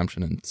antitrust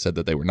exemption and said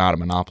that they were not a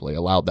monopoly,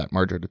 allowed that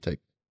merger to take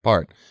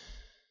part,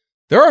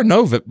 there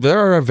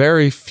are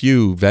very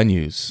few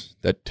venues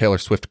that Taylor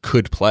Swift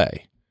could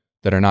play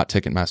that are not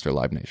Ticketmaster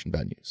Live Nation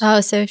venues.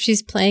 Oh, so if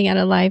she's playing at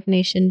a Live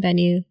Nation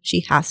venue,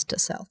 she has to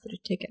sell through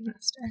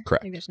Ticketmaster.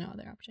 Correct. Like there's no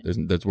other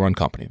option. There's one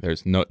company.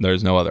 There's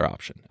no other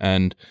option.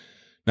 And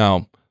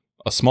now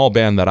a small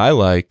band that I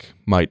like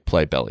might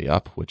play Belly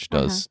Up, which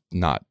does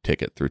not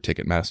ticket through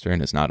Ticketmaster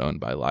and is not owned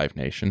by Live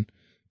Nation.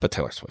 But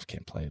Taylor Swift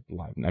can't play it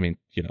live. I mean,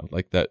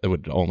 like that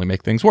would only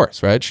make things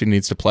worse, right? She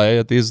needs to play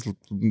at these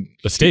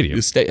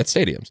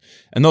stadiums,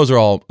 and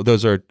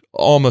those are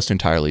almost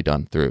entirely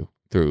done through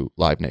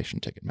Live Nation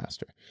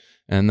Ticketmaster,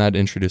 and that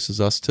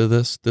introduces us to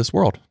this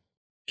world.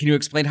 Can you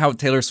explain how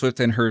Taylor Swift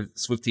and her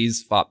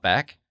Swifties fought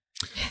back?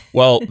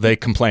 Well, they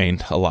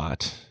complained a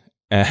lot,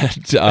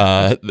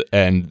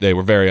 and they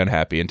were very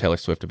unhappy, and Taylor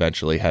Swift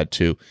eventually had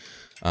to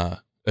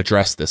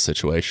address this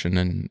situation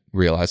and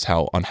realize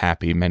how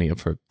unhappy many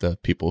of the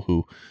people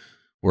who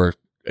were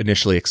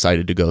initially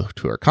excited to go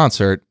to her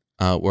concert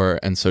were.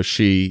 And so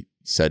she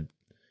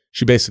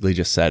basically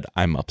just said,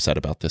 I'm upset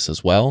about this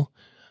as well.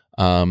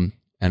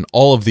 And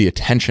all of the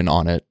attention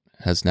on it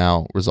has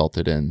now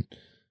resulted in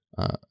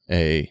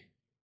a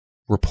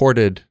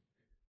reported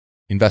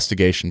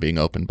investigation being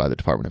opened by the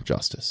Department of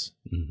Justice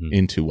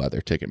into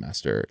whether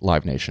Ticketmaster,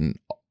 Live Nation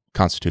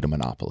constitute a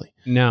monopoly.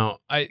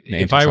 Now,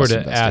 if I were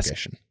to ask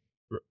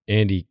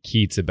Andy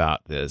Keats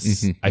about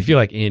this, I feel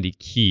like Andy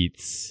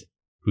Keats,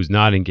 who's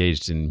not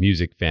engaged in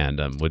music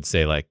fandom, would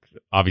say, like,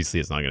 obviously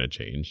it's not going to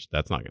change.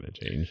 That's not going to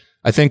change.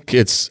 I think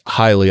it's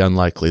highly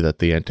unlikely that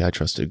the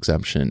antitrust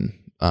exemption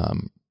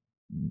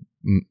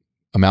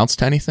amounts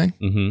to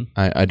anything.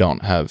 I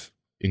don't have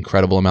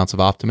incredible amounts of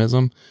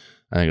optimism.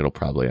 I think it'll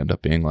probably end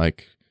up being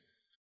like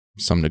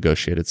some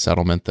negotiated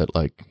settlement that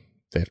like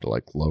they have to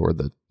like lower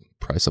the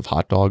price of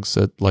hot dogs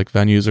at like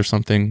venues or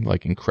something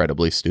like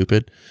incredibly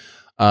stupid.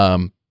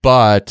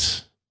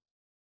 But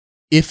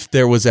if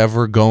there was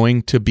ever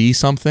going to be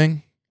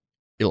something,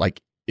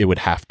 it would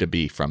have to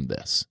be from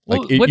this.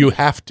 Like Well, you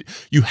have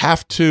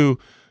to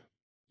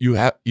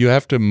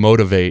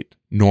motivate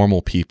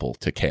normal people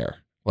to care.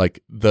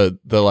 Like the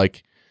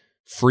like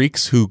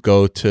freaks who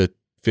go to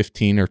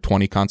 15 or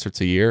 20 concerts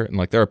a year, and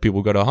like there are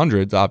people who go to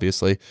hundreds,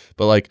 obviously,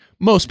 but like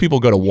most people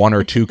go to 1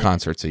 or 2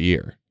 concerts a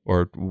year,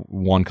 or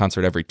 1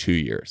 concert every 2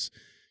 years.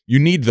 You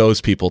need those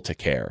people to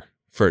care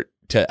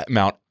to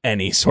mount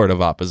any sort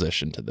of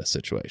opposition to this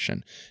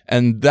situation.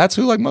 And that's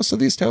who like most of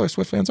these Taylor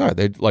Swift fans are.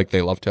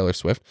 They love Taylor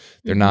Swift.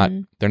 They're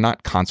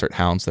not concert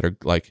hounds that are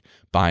like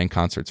buying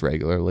concerts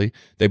regularly.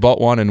 They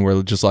bought one and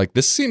were just like,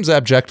 this seems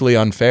abjectly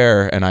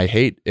unfair and I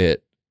hate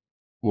it.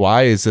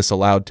 Why is this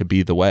allowed to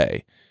be the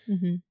way?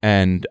 Mm-hmm.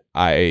 And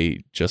I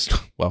just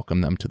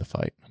welcome them to the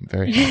fight. I'm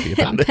very happy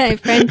about it. My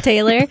friend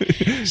Taylor,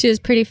 she was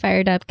pretty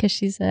fired up because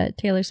she's a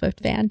Taylor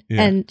Swift fan.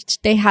 Yeah. And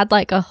they had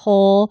like a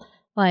whole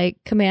like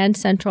Command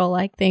Central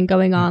like thing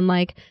going on,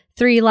 like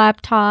 3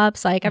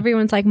 laptops, like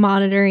everyone's like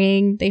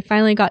monitoring. They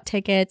finally got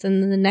tickets,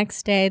 and then the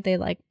next day they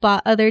like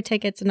bought other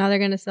tickets, and now they're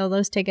going to sell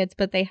those tickets.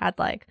 But they had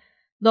like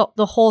the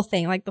whole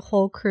thing, like the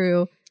whole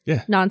crew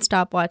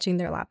nonstop watching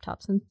their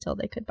laptops until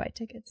they could buy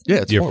tickets. Yeah,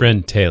 it's your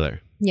friend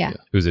Taylor. Yeah.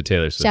 Who's a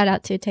Taylor Swift. Shout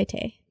out to Tay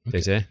Tay.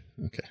 Tay?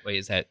 Okay. Wait,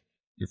 is that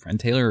your friend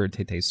Taylor or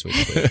Tay Tay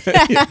Swift?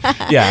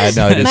 Yeah,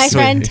 no, it is my Swift.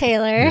 friend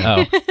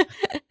Taylor.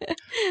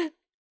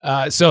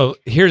 Oh. So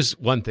here's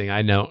one thing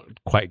I don't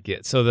quite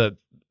get. So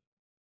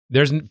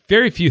there's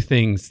very few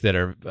things that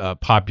are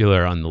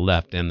popular on the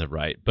left and the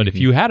right. But if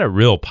you had a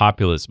real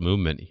populist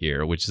movement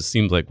here, which it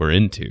seems like we're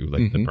into,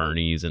 like the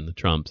Bernies and the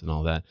Trumps and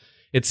all that,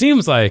 it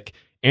seems like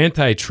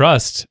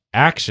antitrust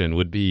action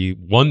would be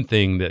one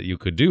thing that you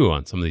could do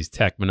on some of these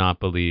tech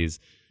monopolies,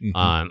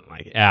 on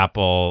like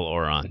Apple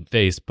or on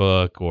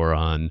Facebook or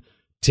on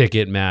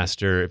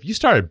Ticketmaster. If you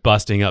started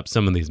busting up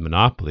some of these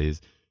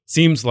monopolies,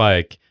 seems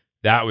like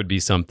that would be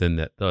something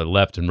that the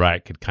left and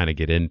right could kind of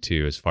get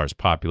into as far as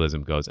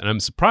populism goes. And I'm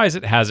surprised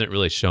it hasn't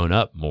really shown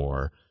up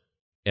more.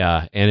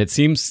 And it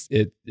seems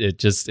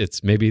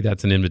it's maybe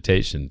that's an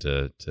invitation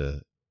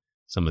to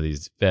some of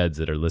these feds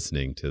that are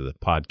listening to the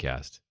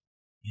podcast.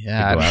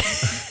 Yeah,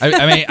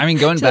 I mean,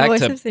 going back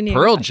to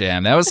Pearl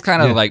Jam, that was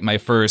kind of like my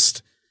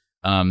first,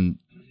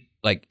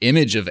 like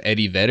image of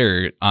Eddie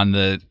Vedder on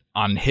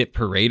Hit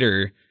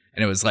Parader,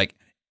 and it was like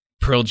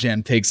Pearl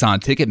Jam takes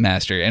on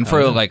Ticketmaster, and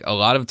for like a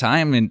lot of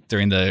time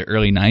during the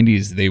early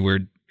 '90s, they were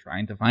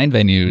trying to find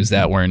venues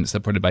that weren't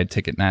supported by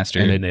Ticketmaster,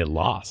 and then they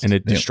lost, and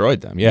it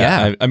destroyed them.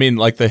 Yeah. I mean,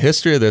 like the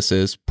history of this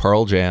is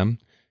Pearl Jam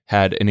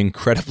had an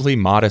incredibly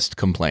modest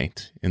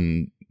complaint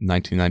in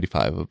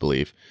 1995, I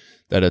believe,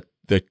 that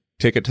the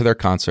ticket to their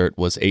concert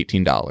was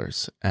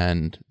 $18,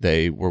 and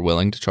they were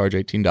willing to charge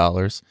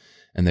 $18,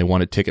 and they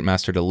wanted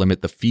Ticketmaster to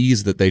limit the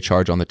fees that they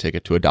charge on the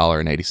ticket to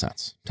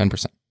 $1.80,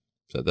 10%.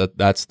 So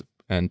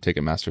and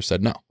Ticketmaster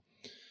said no.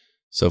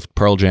 So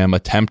Pearl Jam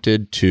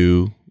attempted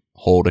to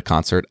hold a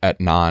concert at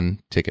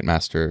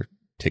non-Ticketmaster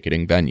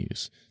ticketing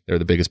venues. They're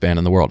the biggest band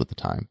in the world at the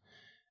time,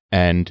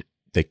 and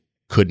they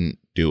couldn't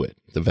do it.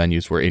 The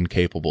venues were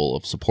incapable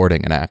of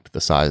supporting an act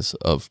the size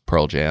of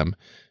Pearl Jam.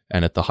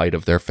 And at the height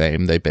of their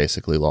fame, they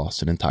basically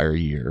lost an entire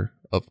year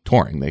of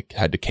touring. They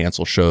had to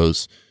cancel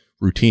shows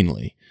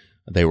routinely.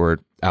 They were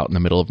out in the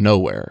middle of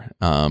nowhere.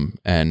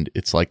 And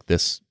it's like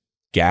this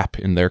gap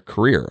in their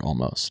career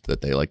almost,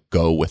 that they like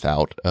go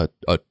without a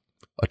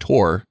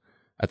tour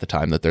at the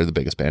time that they're the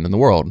biggest band in the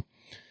world.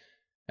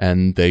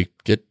 And they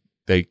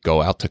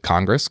go out to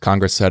Congress.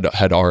 Congress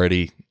had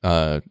already,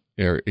 the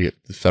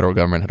federal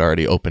government had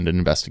already opened an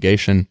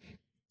investigation.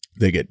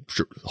 They get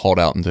hauled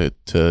out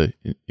into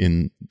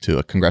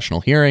a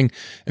congressional hearing,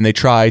 and they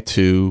try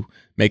to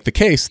make the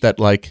case that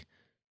like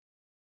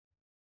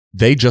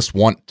they just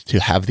want to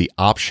have the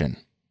option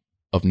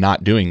of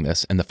not doing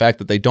this, and the fact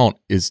that they don't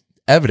is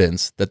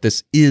evidence that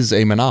this is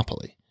a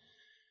monopoly.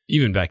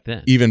 Even back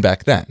then.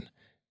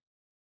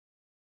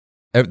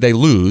 They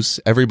lose.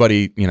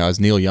 Everybody, as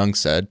Neil Young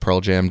said, Pearl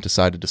Jam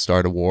decided to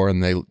start a war,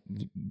 and they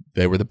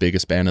were the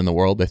biggest band in the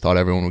world. They thought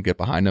everyone would get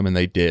behind them, and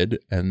they did.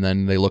 And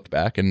then they looked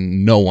back,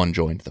 and no one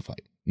joined the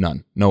fight.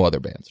 None. No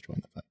other bands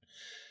joined the fight.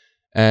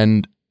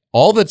 And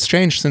all that's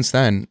changed since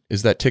then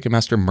is that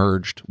Ticketmaster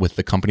merged with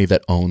the company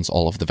that owns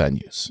all of the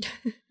venues.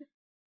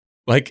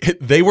 Like,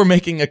 they were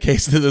making a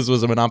case that this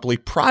was a monopoly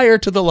prior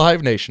to the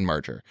Live Nation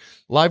merger.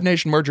 Live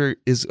Nation merger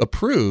is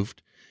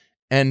approved,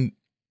 and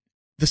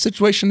the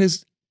situation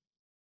is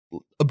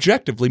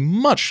objectively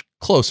much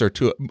closer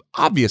to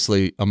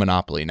obviously a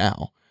monopoly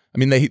now. I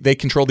mean, they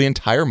control the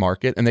entire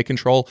market, and they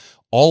control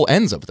all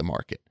ends of the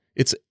market.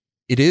 It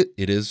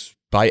is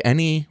by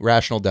any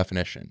rational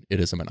definition, it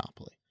is a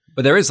monopoly.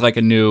 But there is like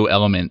a new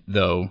element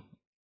though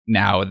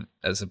now,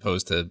 as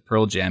opposed to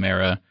Pearl Jam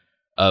era,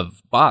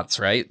 of bots,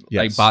 right? Yes.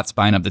 Like bots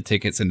buying up the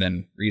tickets and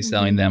then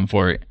reselling them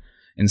for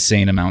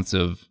insane amounts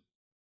of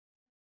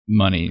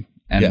money.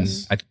 And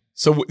Yes.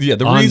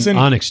 The on, reason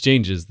on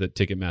exchanges that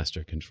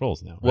Ticketmaster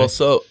controls now. Right? Well,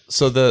 so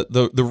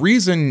the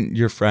reason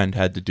your friend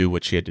had to do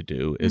what she had to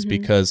do is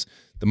because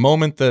the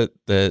moment that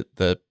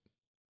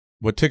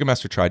what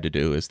Ticketmaster tried to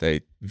do is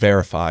they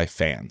verify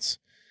fans.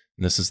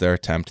 And this is their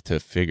attempt to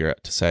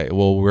say,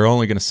 well, we're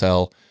only going to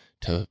sell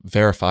to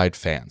verified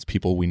fans,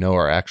 people we know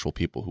are actual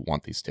people who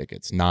want these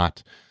tickets,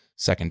 not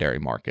secondary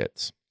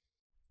markets.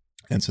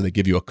 And so they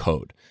give you a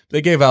code.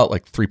 They gave out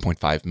like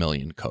 3.5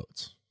 million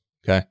codes.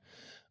 Okay.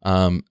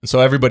 So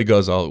everybody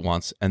goes all at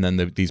once, and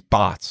then these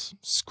bots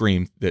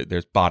scream.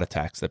 There's bot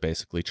attacks that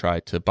basically try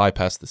to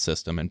bypass the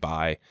system and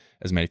buy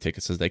as many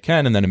tickets as they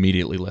can, and then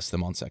immediately list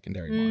them on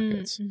secondary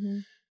markets.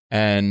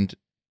 And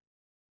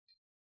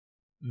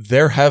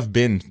there have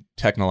been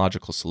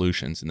technological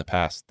solutions in the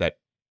past that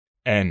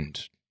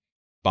end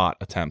bot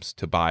attempts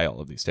to buy all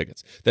of these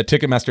tickets that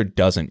Ticketmaster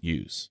doesn't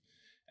use,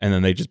 and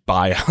then they just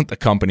buy out the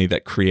company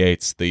that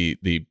creates the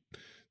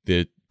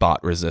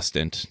bot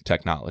resistant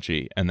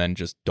technology and then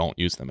just don't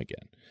use them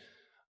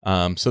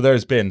again. So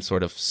there's been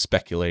sort of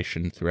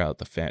speculation throughout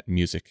the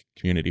music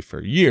community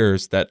for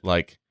years that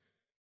like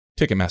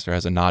Ticketmaster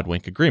has a nod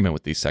wink agreement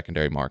with these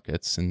secondary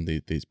markets and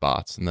these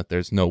bots, and that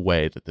there's no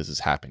way that this is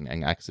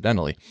happening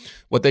accidentally.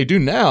 What they do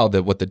now,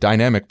 what the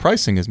dynamic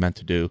pricing is meant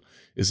to do,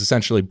 is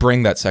essentially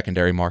bring that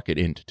secondary market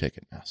into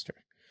Ticketmaster.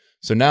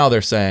 So now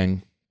they're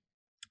saying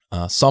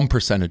some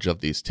percentage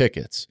of these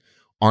tickets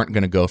aren't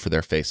going to go for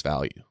their face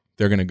value.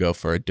 They're going to go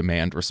for a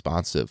demand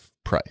responsive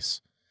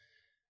price.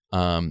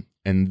 And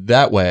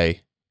that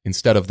way,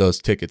 instead of those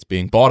tickets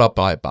being bought up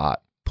by a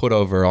bot, put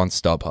over on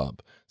StubHub,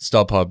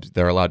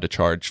 they're allowed to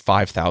charge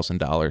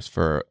 $5,000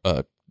 for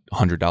a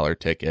 $100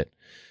 ticket,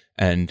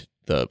 and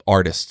the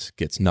artist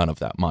gets none of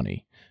that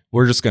money.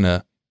 We're just going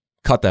to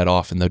cut that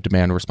off, and the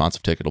demand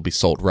responsive ticket will be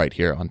sold right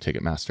here on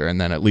Ticketmaster.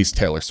 And then at least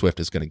Taylor Swift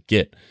is going to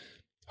get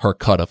her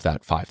cut of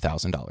that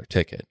 $5,000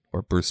 ticket,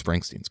 or Bruce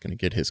Springsteen's going to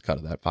get his cut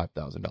of that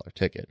 $5,000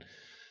 ticket.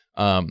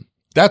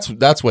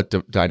 That's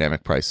what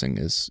dynamic pricing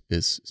is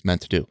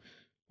meant to do.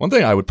 One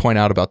thing I would point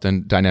out about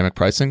the dynamic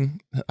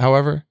pricing,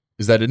 however,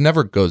 is that it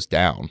never goes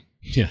down.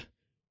 Yeah.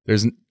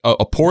 There's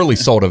a poorly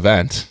sold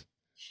event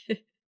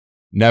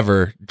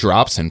never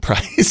drops in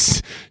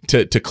price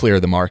to clear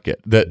the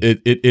market. That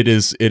it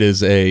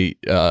is a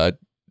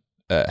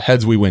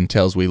heads we win,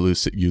 tails we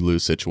lose, you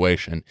lose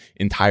situation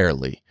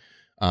entirely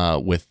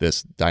with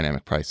this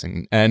dynamic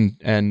pricing. And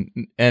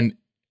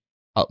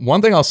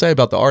one thing I'll say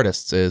about the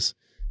artists is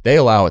they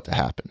allow it to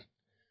happen.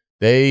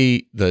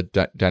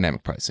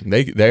 Dynamic pricing,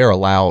 they are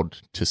allowed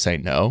to say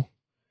no,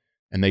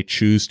 and they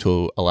choose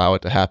to allow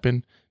it to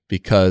happen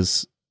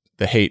because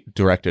the hate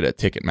directed at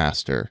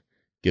Ticketmaster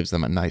gives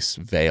them a nice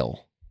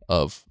veil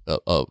of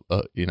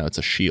it's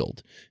a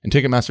shield, and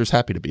Ticketmaster's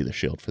happy to be the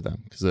shield for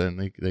them because then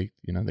they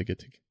get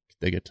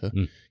to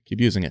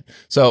keep using it.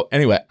 So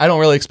anyway, I don't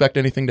really expect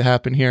anything to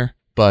happen here,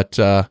 but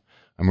I'm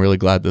really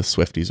glad the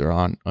Swifties are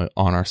on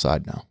our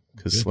side now,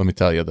 because let me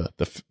tell you,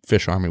 the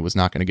Fish Army was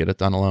not going to get it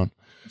done alone.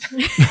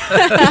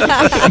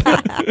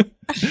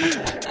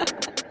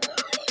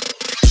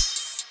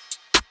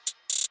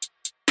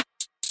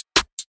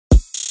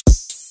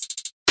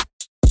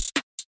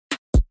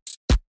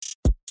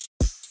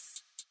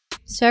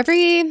 So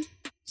every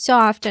so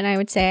often, I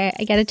would say,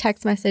 I get a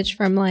text message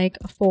from like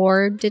a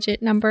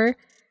 4-digit number,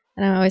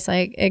 and I'm always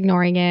like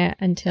ignoring it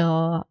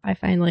until I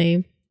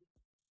finally,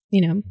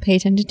 pay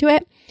attention to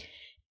it.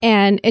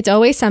 And it's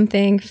always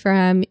something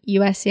from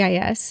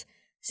USCIS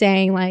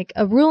saying like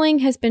a ruling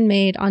has been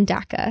made on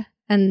DACA,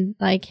 and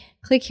like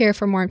click here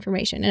for more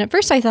information. And at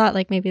first I thought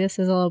like maybe this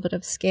is a little bit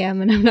of a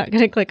scam and I'm not going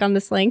to click on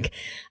this link.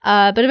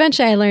 But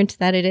eventually I learned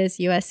that it is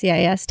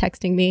USCIS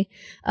texting me,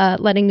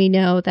 letting me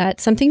know that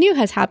something new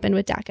has happened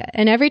with DACA.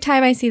 And every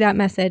time I see that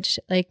message,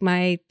 like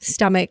my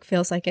stomach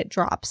feels like it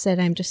drops,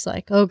 and I'm just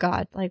like, oh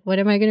God, like what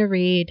am I going to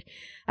read?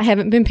 I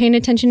haven't been paying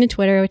attention to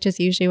Twitter, which is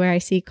usually where I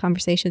see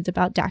conversations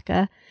about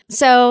DACA.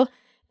 So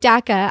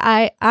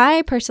DACA,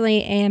 I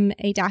personally am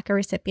a DACA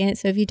recipient.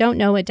 So if you don't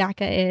know what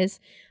DACA is,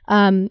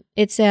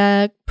 it's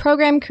a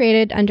program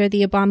created under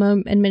the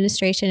Obama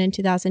administration in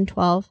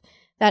 2012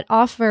 that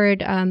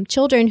offered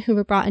children who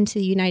were brought into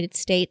the United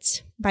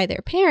States by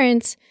their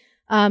parents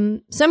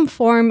some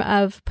form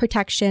of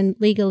protection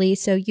legally.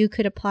 So you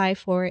could apply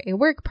for a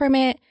work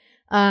permit.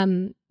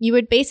 You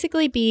would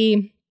basically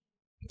be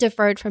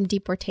deferred from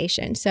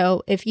deportation.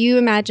 So if you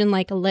imagine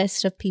like a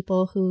list of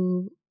people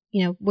who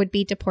would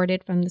be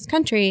deported from this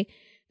country,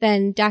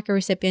 then DACA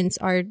recipients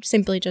are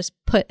simply just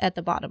put at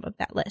the bottom of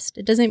that list.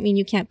 It doesn't mean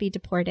you can't be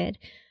deported.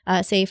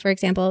 Say, for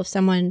example, if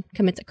someone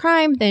commits a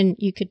crime, then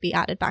you could be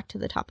added back to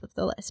the top of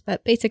the list.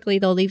 But basically,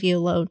 they'll leave you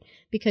alone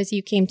because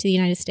you came to the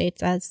United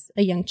States as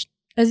a young,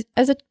 as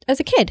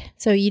a kid.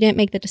 So you didn't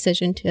make the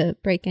decision to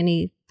break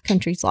any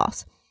country's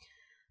laws.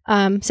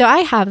 So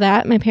I have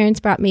that. My parents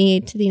brought me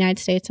to the United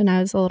States when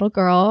I was a little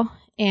girl.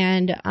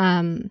 And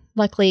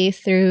luckily,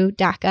 through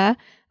DACA,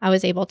 I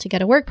was able to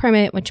get a work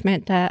permit, which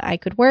meant that I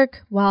could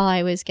work while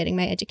I was getting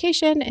my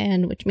education,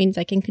 and which means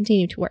I can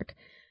continue to work.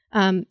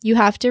 you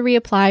have to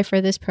reapply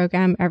for this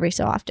program every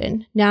so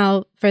often.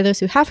 Now, for those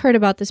who have heard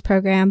about this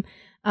program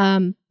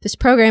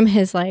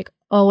has like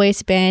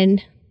always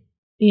been,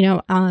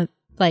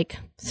 like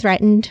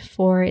threatened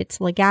for its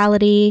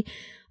legality.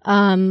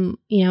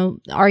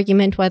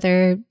 Argument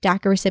whether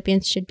DACA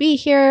recipients should be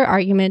here,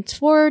 arguments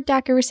for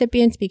DACA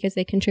recipients because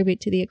they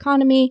contribute to the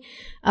economy.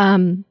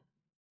 And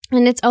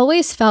it's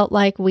always felt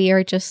like we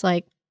are just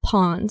like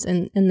pawns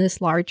in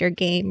this larger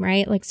game,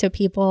 right? Like, so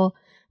people,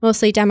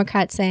 mostly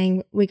Democrats,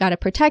 saying we got to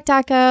protect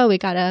DACA, we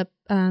got to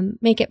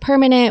make it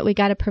permanent, we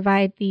got to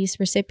provide these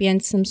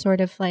recipients some sort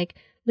of like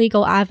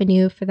legal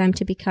avenue for them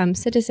to become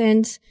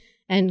citizens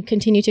and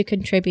continue to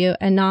contribute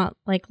and not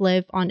like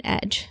live on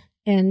edge.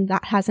 And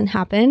that hasn't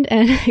happened,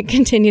 and it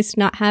continues to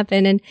not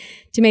happen. And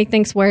to make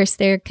things worse,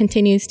 there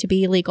continues to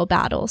be legal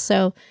battles.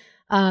 So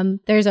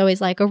there's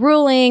always like a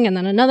ruling and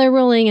then another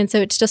ruling. And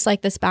so it's just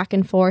like this back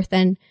and forth.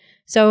 And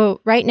so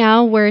right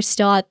now we're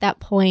still at that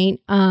point.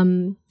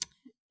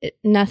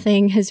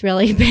 Nothing has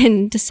really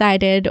been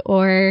decided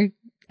or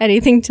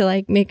anything to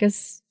like make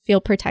us feel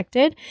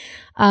protected.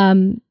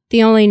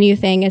 The only new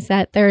thing is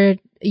that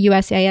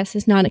USCIS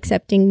is not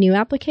accepting new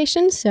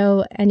applications.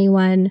 So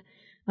anyone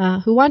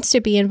who wants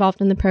to be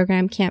involved in the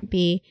program can't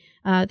be.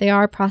 They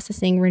are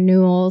processing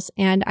renewals.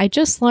 And I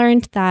just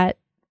learned that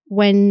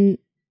when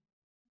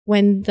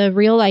the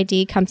real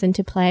ID comes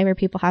into play, where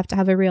people have to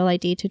have a real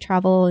ID to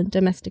travel in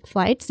domestic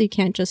flights, you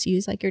can't just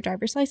use like your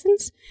driver's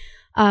license.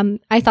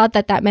 I thought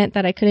that meant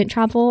that I couldn't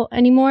travel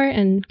anymore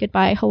and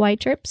goodbye Hawaii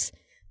trips,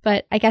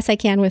 but I guess I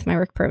can with my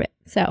work permit.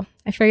 So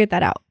I figured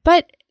that out.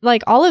 But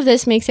like all of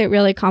this makes it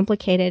really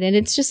complicated, and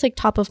it's just like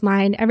top of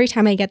mind every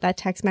time I get that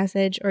text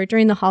message, or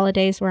during the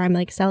holidays where I'm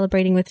like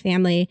celebrating with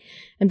family.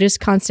 I'm just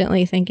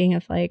constantly thinking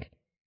of like,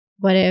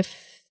 what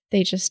if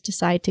they just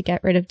decide to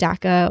get rid of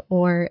DACA,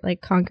 or like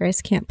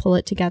Congress can't pull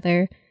it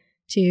together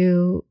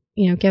to,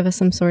 give us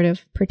some sort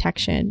of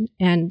protection,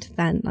 and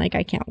then like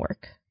I can't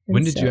work. And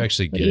when did you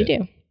actually get it? What do you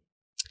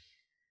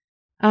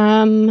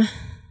do?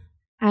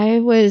 I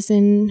was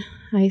in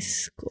high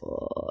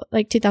school,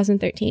 like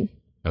 2013.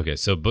 Okay,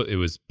 so it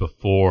was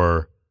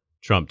before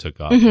Trump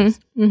took office.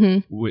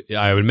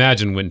 I would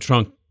imagine when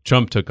Trump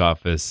took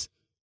office,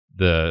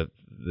 the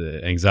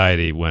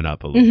anxiety went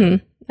up a little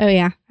bit. Oh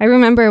yeah, I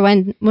remember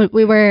when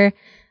we were.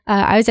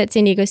 I was at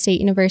San Diego State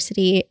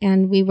University,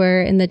 and we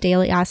were in the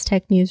Daily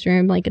Aztec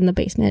newsroom, like in the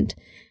basement,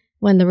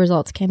 when the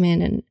results came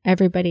in, and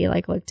everybody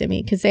like looked at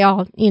me because they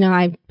all,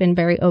 I've been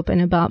very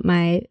open about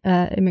my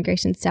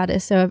immigration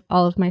status, so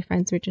all of my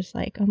friends were just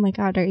like, "Oh my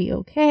God, are you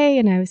okay?"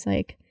 And I was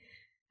like,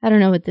 I don't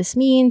know what this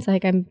means.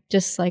 Like, I'm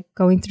just like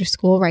going through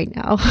school right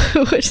now.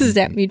 What does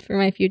that mean for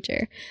my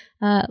future?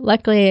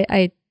 Luckily,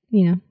 I,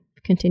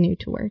 continue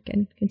to work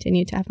and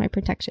continue to have my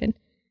protection.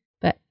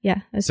 But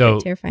yeah, that's so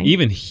terrifying.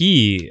 Even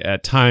he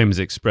at times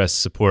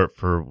expressed support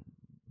for,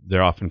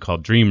 they're often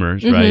called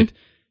dreamers, right?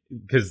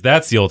 Because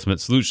that's the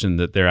ultimate solution,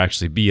 that there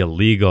actually be a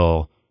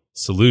legal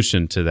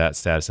solution to that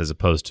status as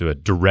opposed to a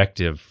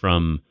directive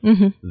from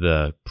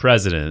the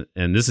president.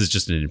 And this is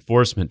just an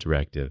enforcement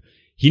directive.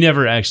 He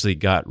never actually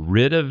got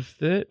rid of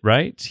it,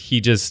 right?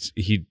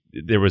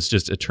 There was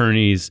just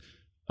attorneys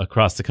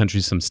across the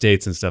country, some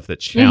states and stuff, that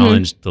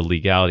challenged the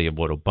legality of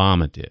what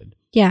Obama did.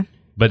 Yeah.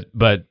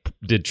 But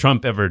did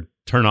Trump ever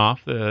turn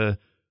off the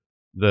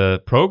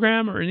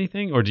program or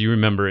anything? Or do you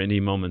remember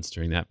any moments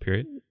during that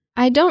period?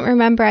 I don't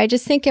remember. I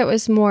just think it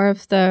was more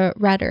of the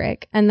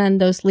rhetoric, and then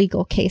those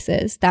legal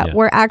cases that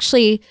were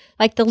actually,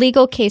 like, the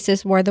legal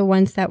cases were the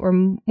ones that were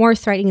more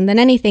threatening than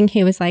anything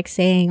he was like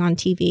saying on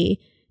TV.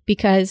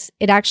 Because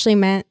it actually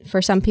meant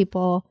for some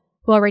people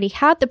who already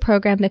had the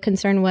program, the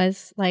concern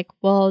was like,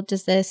 well,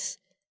 does this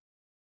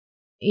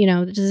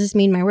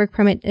mean my work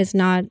permit is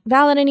not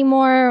valid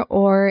anymore?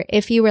 Or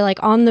if you were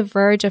like on the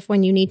verge of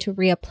when you need to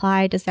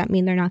reapply, does that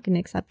mean they're not going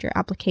to accept your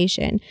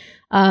application?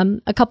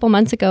 A couple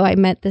months ago, I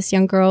met this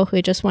young girl who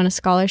had just won a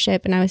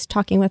scholarship, and I was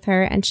talking with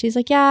her, and she's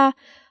like, I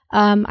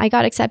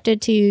got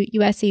accepted to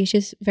USC.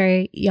 She's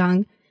very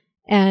young.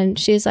 And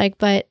she's like,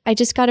 but I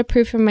just got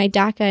approved from my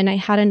DACA, and I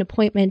had an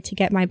appointment to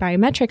get my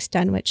biometrics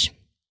done, which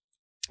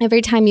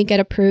every time you get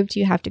approved,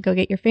 you have to go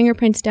get your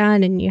fingerprints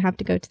done, and you have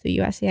to go to the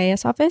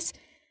USCIS office.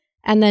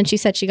 And then she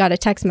said she got a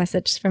text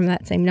message from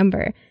that same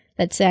number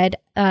that said,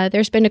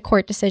 there's been a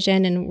court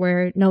decision and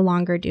we're no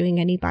longer doing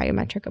any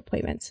biometric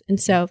appointments. And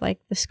so like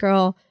this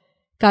girl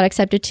got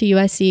accepted to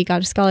USC,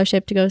 got a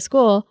scholarship to go to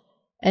school,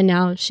 and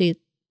now she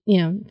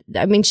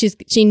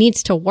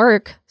needs to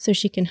work so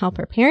she can help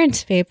her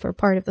parents pay for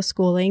part of the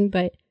schooling,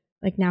 but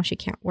like now she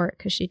can't work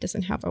because she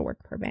doesn't have a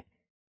work permit.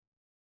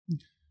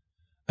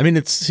 I mean,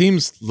 it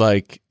seems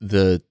like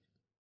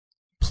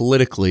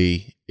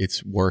politically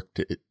it's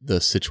worked.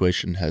 The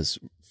situation has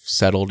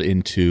settled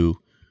into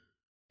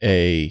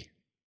a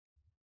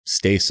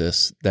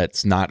stasis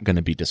that's not going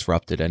to be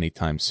disrupted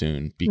anytime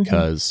soon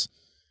because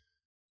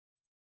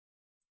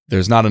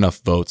there's not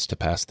enough votes to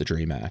pass the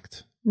DREAM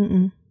Act.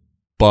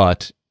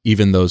 But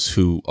even those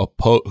who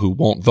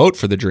won't vote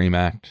for the DREAM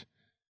Act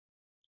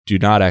are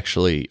not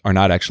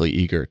actually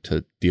eager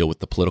to deal with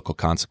the political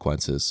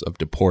consequences of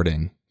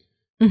deporting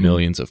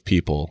millions of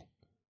people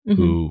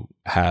who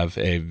have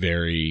a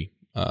very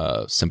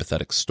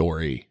sympathetic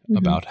story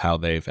about how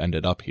they've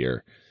ended up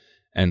here.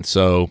 And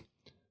so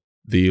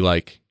the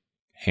like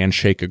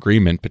handshake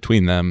agreement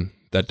between them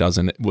that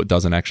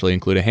doesn't actually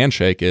include a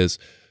handshake is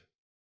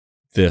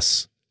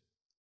this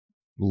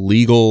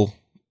legal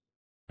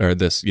or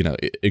this,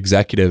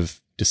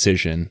 executive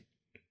decision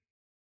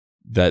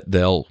that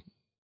they'll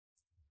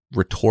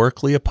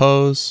rhetorically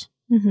oppose,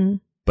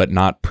 but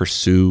not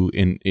pursue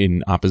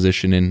in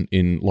opposition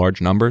in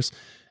large numbers.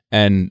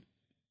 And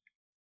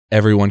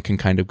everyone can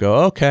kind of go,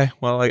 okay,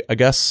 well, I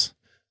guess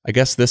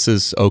this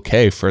is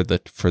okay for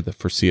the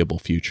foreseeable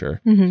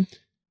future.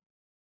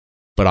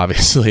 But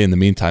obviously, in the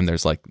meantime,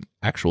 there's like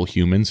actual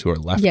humans who are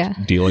left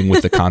dealing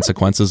with the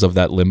consequences of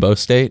that limbo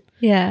state.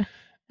 Yeah.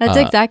 That's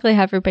exactly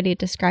how everybody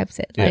describes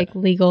it, like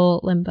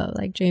legal limbo.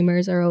 Like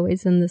dreamers are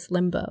always in this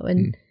limbo.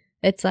 And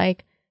it's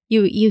like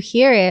you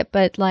hear it,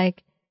 but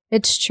like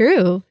it's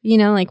true.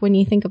 Like when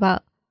you think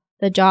about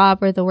the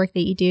job or the work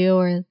that you do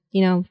or,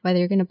 whether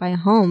you're going to buy a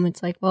home,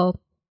 it's like, well,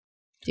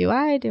 do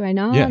I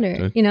not? Yeah.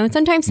 Or,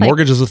 sometimes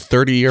mortgage is a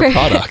 30-year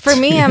product. For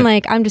me, I'm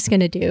like, I'm just going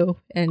to do,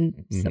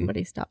 and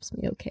somebody stops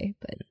me. Okay.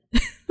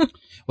 But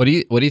what do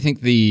you think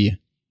the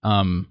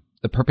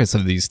purpose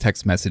of these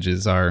text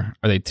messages are?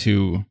 Are they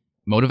to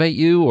motivate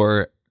you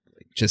or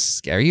just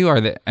scare you?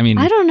 Are they,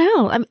 I don't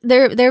know.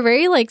 They're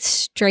very like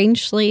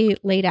strangely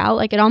laid out.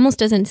 Like it almost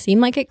doesn't seem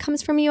like it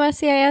comes from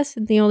USCIS.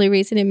 And the only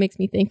reason it makes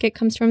me think it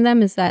comes from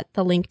them is that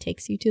the link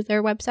takes you to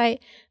their website.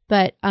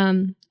 But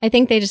I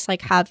think they just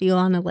like have you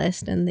on a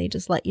list and they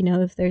just let you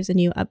know if there's a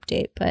new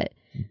update. But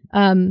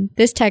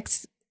this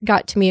text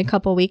got to me a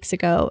couple weeks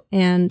ago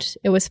and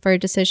it was for a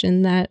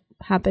decision that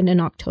happened in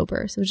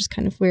October. So it was just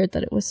kind of weird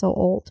that it was so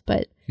old.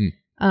 But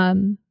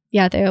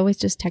yeah, they always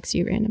just text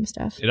you random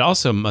stuff. It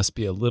also must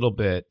be a little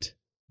bit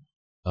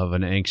of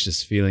an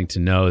anxious feeling to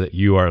know that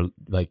you are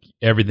like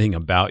everything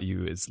about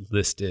you is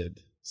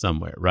listed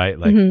somewhere, right?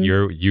 Like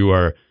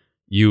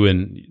you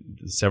and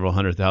several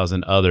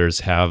 100,000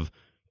 others have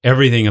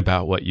everything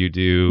about what you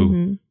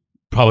do,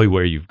 probably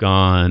where you've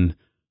gone,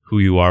 who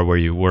you are, where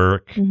you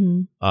work,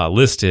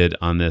 listed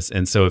on this.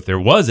 And so if there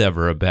was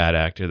ever a bad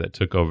actor that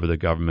took over the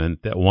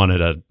government that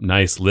wanted a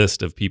nice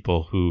list of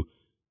people who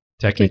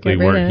technically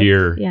weren't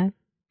here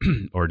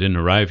or didn't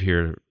arrive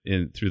here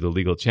through the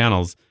legal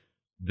channels,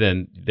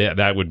 then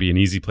that would be an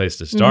easy place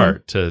to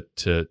start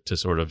to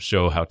sort of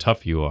show how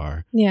tough you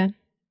are. Yeah.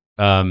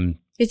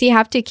 Because you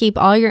have to keep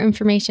all your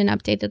information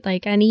updated,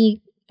 like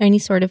any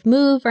sort of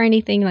move or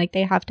anything, like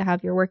they have to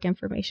have your work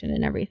information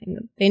and everything.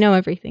 They know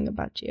everything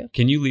about you.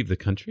 Can you leave the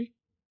country?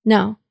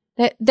 No.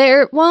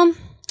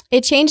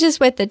 It changes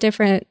with the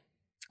different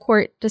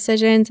court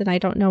decisions, and I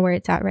don't know where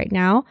it's at right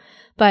now.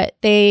 But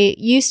they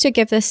used to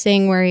give this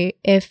thing where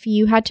if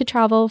you had to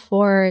travel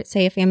for,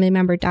 say, a family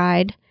member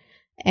died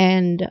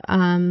and,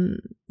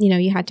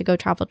 you had to go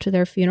travel to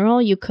their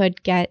funeral, you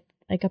could get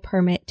like a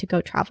permit to go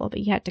travel, but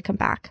you had to come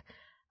back.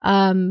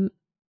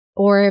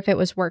 Or if it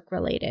was work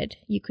related,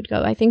 you could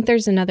go. I think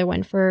there's another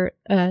one for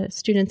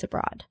students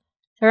abroad.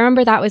 So I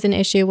remember that was an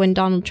issue when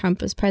Donald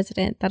Trump was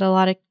president, that a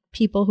lot of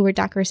people who were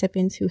DACA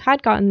recipients who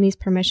had gotten these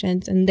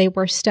permissions and they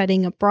were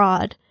studying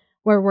abroad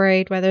were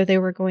worried whether they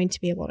were going to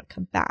be able to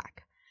come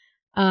back.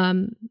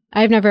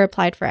 I've never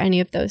applied for any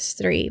of those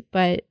three,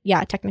 but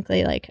yeah,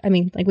 technically,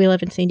 we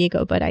live in San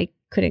Diego, but I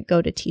couldn't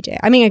go to TJ.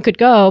 I could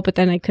go, but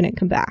then I couldn't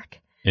come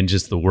back. And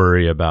just the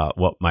worry about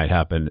what might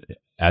happen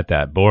at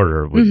that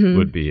border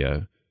would be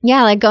a...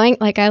 Yeah,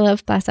 I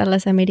love Plaza de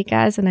las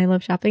Americas and I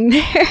love shopping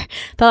there.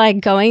 But like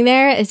going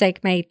there is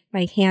like my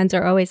hands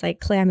are always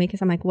like clammy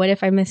because I'm like, what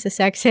if I miss this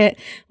exit?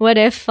 What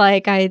if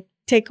like I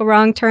take a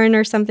wrong turn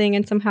or something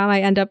and somehow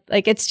I end up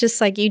like, it's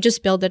just like you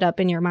just build it up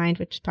in your mind,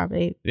 which is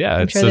probably,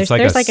 I'm sure there's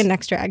like an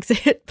extra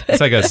exit. But. It's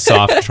like a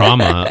soft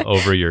trauma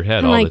over your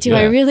head. I'm like, do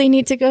I really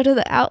need to go to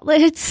the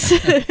outlets?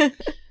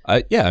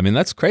 Yeah,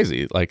 that's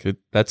crazy. Like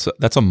that's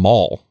a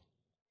mall.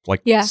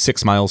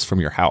 6 miles from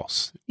your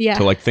house. Yeah.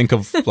 To think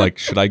of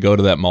should I go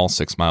to that mall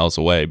 6 miles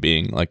away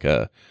being like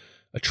a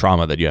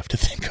trauma that you have to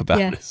think about.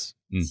 Yeah.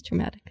 It's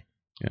traumatic.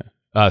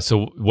 Yeah.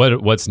 So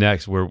what's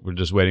next? We're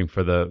just waiting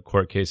for the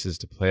court cases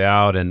to play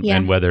out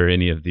and whether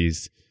any of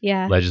these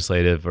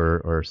legislative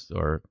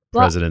or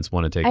presidents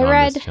want to take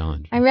on this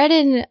challenge. I read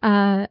in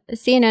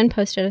CNN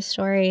posted a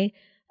story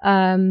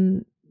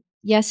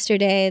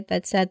yesterday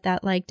that said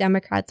that like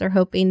Democrats are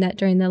hoping that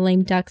during the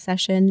lame duck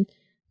session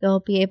they'll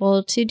be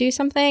able to do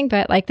something,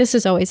 but like this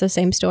is always the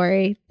same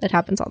story that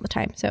happens all the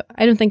time. So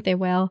I don't think they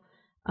will.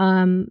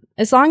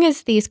 As long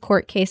as these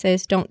court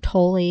cases don't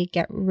totally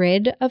get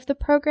rid of the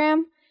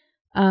program,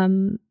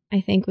 I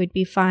think we'd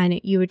be fine.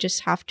 You would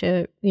just have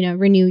to,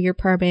 renew your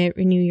permit,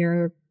 renew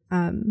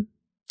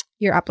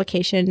your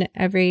application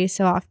every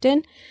so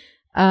often.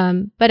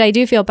 But I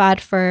do feel bad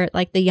for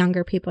like the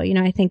younger people.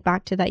 I think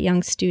back to that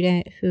young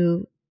student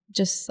who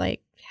just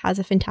like has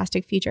a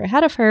fantastic future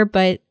ahead of her,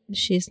 but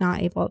she's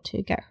not able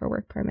to get her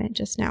work permit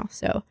just now.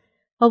 So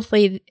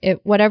hopefully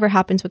whatever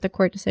happens with the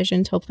court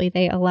decisions, hopefully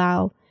they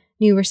allow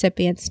new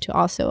recipients to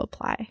also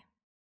apply.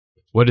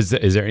 What is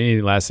there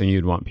any last thing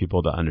you'd want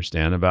people to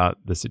understand about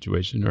the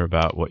situation or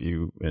about what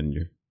you and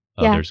your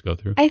others go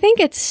through? I think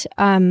it's,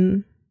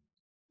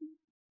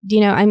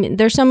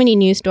 there's so many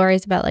news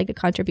stories about like the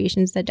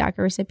contributions that DACA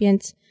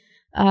recipients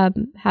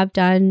have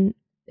done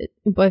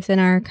both in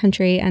our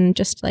country and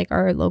just like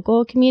our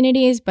local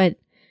communities. But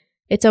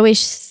it's always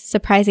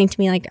surprising to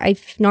me. Like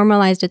I've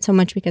normalized it so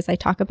much because I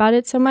talk about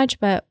it so much.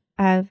 But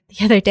the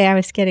other day I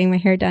was getting my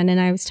hair done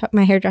and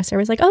my hairdresser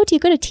was like, "Oh, do you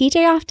go to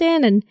TJ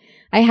often?" And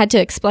I had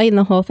to explain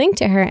the whole thing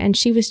to her. And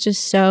she was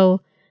just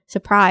so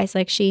surprised.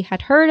 Like she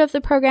had heard of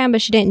the program,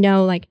 but she didn't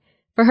know, like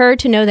for her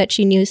to know that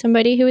she knew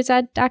somebody who was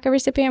a DACA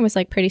recipient was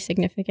like pretty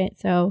significant.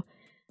 So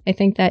I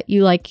think that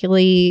you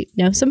likely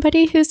know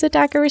somebody who's a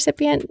DACA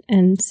recipient.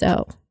 And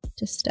so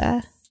just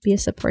be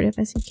as supportive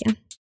as you can.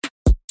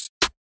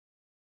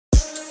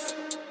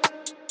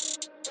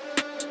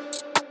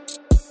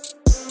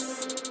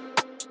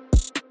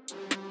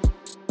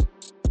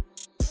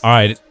 All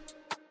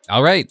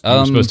right.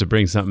 I'm supposed to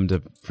bring something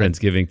to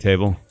Friendsgiving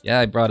table. Yeah,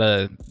 I brought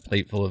a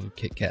plate full of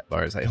Kit Kat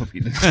bars. I hope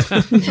you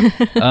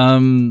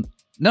didn't.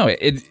 No,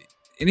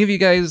 any of you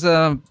guys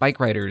bike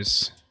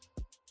riders?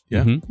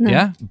 Yeah. Mm-hmm. No.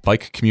 Yeah.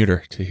 Bike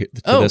commuter to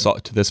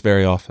this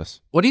very office.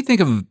 What do you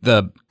think of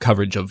the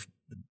coverage of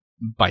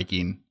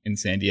biking in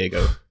San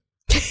Diego?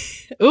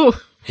 Ooh,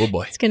 Oh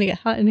boy, it's gonna get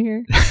hot in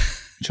here.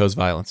 chose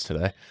violence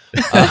today.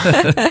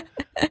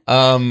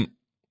 Oh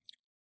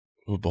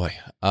boy.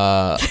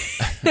 I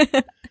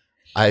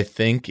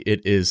think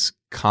it is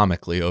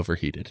comically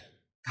overheated.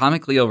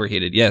 Comically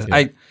overheated. Yes,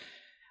 Yeah.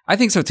 I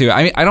think so too.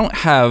 I mean, I don't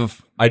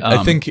have.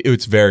 I think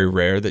it's very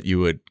rare that you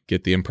would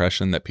get the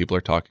impression that people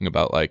are talking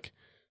about like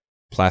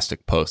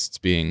plastic posts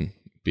being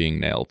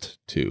nailed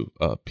to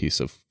a piece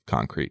of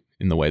concrete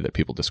in the way that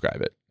people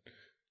describe it.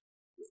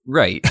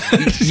 Right.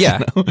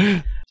 Yeah. You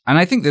know? And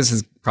I think this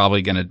is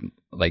probably going to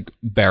like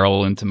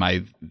barrel into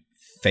my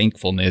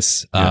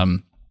thankfulness. Yeah.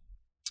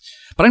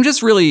 But I'm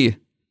just really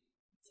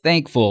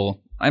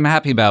thankful. I'm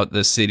happy about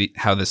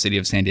how the city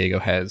of San Diego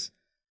has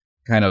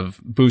kind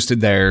of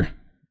boosted their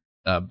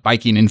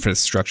biking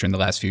infrastructure in the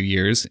last few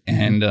years.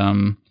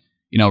 And,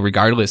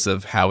 regardless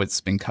of how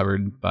it's been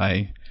covered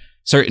by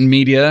certain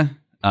media,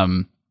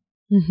 and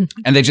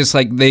they just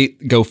they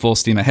go full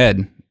steam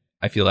ahead,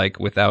 I feel like,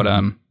 without,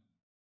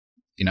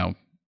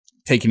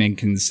 taking in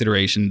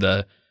consideration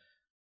the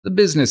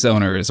business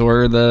owners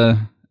or the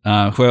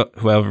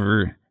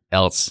whoever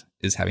else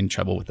is having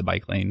trouble with the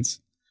bike lanes.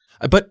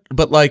 But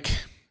like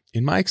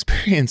in my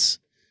experience,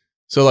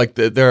 so like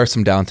there are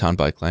some downtown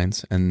bike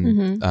lanes,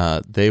 and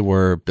they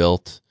were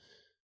built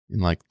in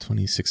like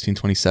 2016,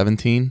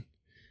 2017,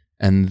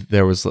 and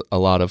there was a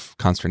lot of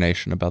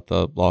consternation about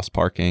the lost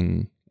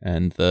parking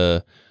and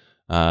the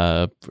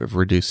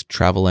reduced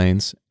travel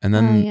lanes, and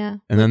then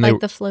and then like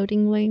the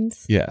floating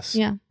lanes. Yes,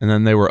 Yeah. and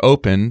then they were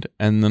opened,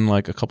 and then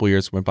like a couple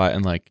years went by,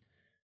 and like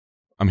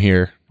I'm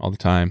here all the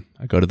time.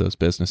 I go to those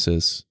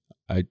businesses.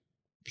 I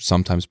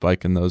sometimes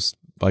bike in those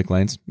bike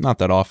lanes, not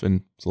that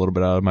often. It's a little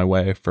bit out of my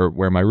way for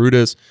where my route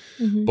is.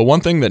 But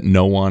one thing that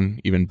no one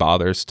even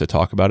bothers to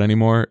talk about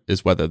anymore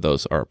is whether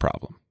those are a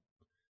problem.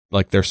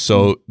 Like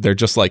they're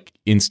just like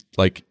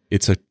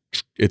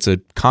it's a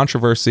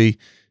controversy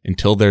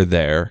until they're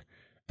there,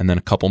 and then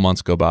a couple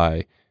months go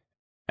by,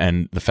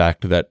 and the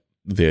fact that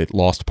the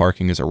lost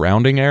parking is a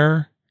rounding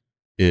error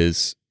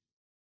is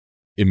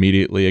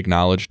immediately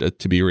acknowledged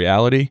to be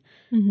reality,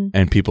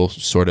 and people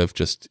sort of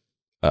just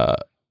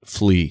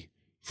flee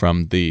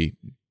from the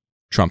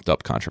trumped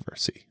up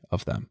controversy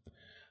of them.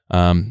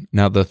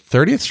 Now, the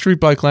 30th Street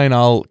bike lane,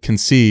 I'll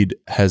concede,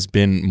 has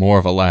been more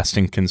of a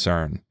lasting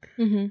concern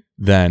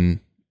than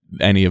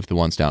any of the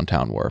ones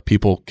downtown were.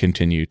 People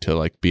continue to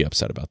like be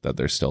upset about that.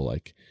 There's still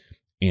like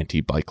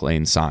anti-bike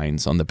lane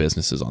signs on the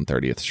businesses on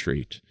 30th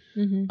Street.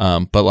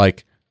 But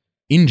like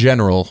in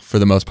general, for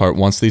the most part,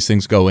 once these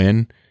things go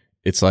in,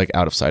 it's like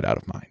out of sight, out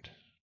of mind.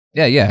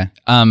 Yeah.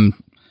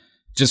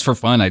 Just for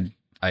fun,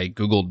 I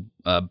Googled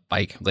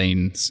bike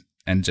lanes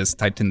and just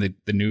typed in the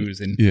news.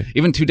 And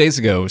even 2 days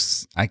ago,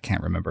 I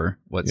can't remember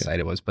what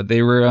site it was, but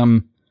they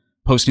were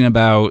posting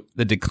about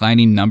the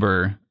declining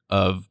number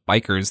of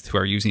bikers who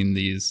are using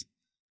these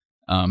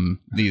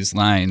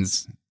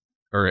lines.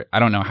 Or I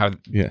don't know how.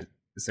 Yeah.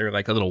 Is there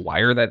like a little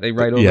wire that they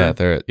write over?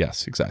 Yeah,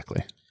 yes,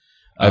 exactly.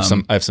 I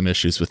have some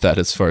issues with that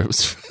as far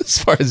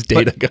as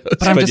data goes.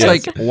 But I'm just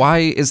like, why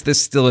is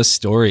this still a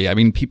story? I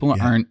mean, people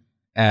aren't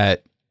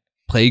at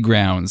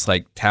playgrounds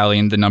like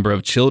tallying the number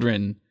of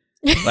children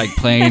like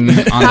playing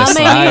on the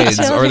slides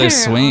or their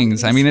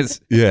swings. I mean,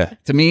 it's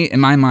to me, in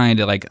my mind,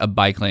 like a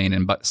bike lane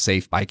and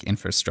safe bike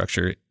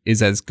infrastructure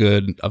is as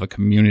good of a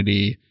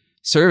community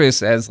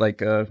service as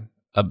like a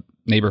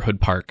neighborhood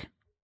park.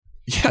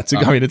 Yeah,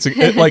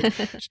 it's like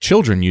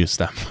children use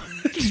them.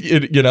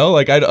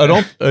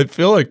 I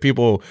feel like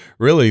people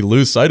really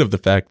lose sight of the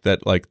fact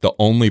that like the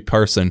only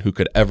person who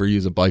could ever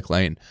use a bike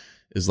lane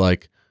is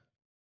like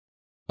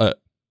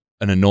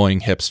an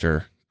annoying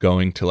hipster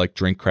going to like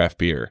drink craft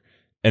beer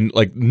and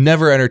like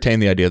never entertain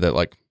the idea that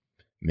like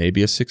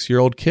maybe a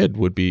 6-year-old kid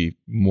would be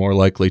more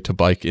likely to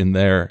bike in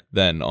there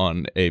than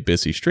on a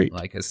busy street.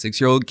 Like a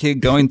 6-year-old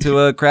kid going to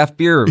a craft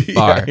beer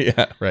bar.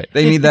 Yeah, right.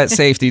 They need that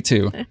safety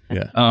too.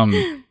 Yeah.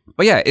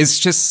 But yeah, it's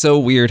just so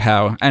weird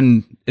how,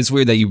 and it's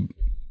weird that you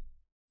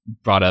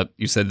brought up,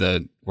 you said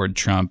the word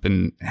Trump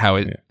and how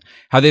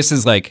this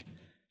is like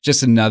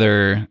just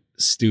another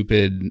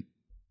stupid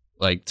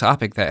like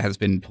topic that has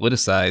been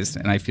politicized.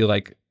 And I feel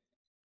like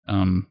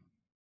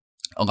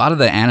a lot of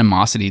the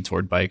animosity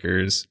toward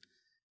bikers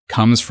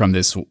comes from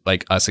this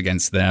like us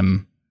against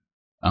them.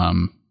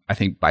 I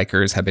think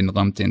bikers have been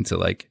lumped into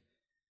like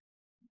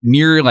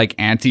near like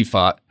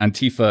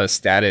Antifa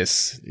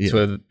status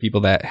to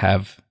people that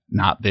have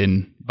not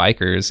been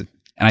bikers. And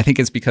I think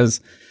it's because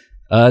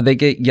they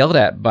get yelled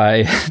at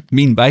by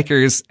mean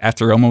bikers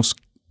after almost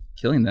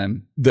killing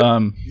them.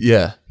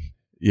 Yeah.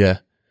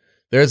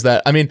 There's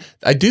that. I mean,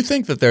 I do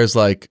think that there's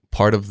like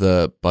part of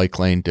the bike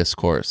lane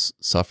discourse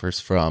suffers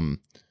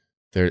from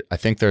there. I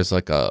think there's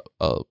like a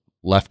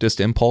leftist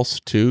impulse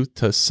too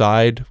to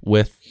side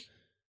with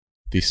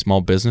the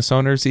small business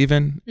owners,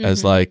 even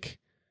as like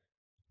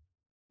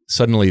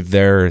suddenly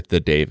they're the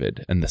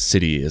David and the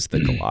city is the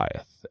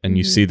Goliath. And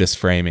you see this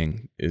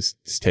framing is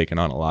taken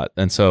on a lot.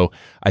 And so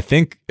I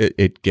think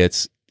it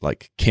gets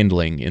like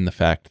kindling in the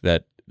fact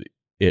that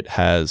it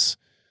has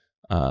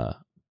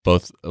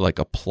both like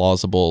a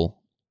plausible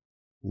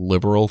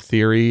liberal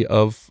theory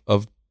of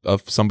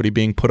somebody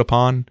being put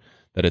upon,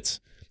 that it's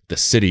the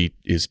city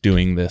is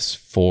doing this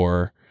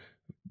for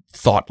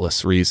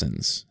thoughtless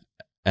reasons,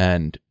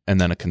 and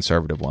then a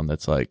conservative one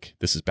that's like,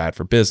 this is bad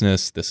for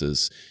business, this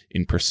is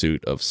in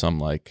pursuit of some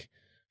like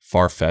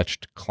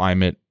far-fetched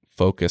climate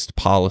focused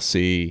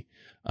policy,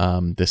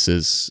 this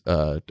is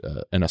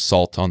an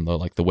assault on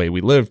the way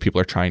we live.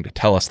 People are trying to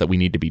tell us that we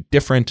need to be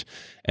different.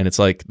 And it's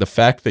like the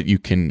fact that you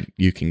can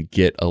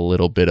get a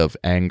little bit of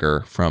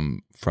anger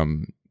from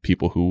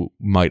people who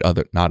might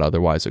not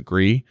otherwise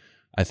agree,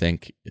 I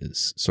think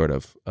is sort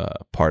of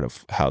part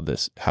of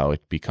how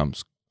it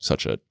becomes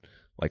such a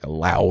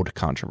loud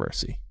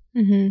controversy.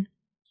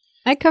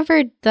 I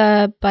covered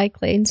the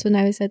bike lanes when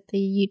I was at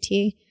the UT.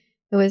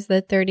 It was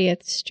the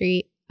 30th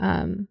Street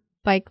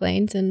bike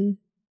lanes, and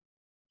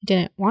I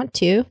didn't want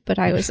to, but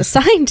I was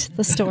assigned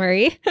the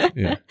story.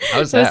 Yeah.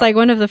 So it was like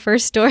one of the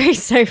first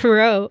stories I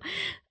wrote.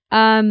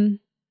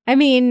 I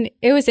mean,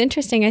 it was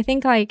interesting. I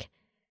think like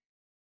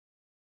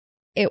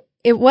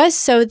it was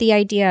so the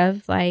idea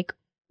of like,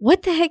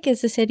 what the heck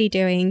is the city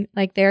doing?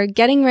 Like, they're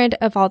getting rid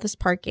of all this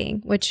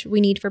parking, which we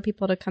need for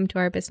people to come to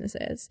our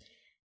businesses.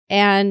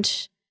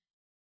 And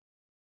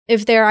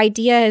if their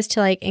idea is to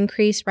like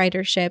increase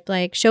ridership,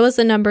 like show us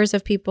the numbers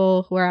of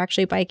people who are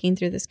actually biking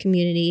through this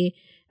community.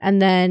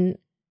 And then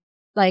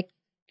like,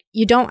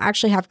 you don't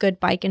actually have good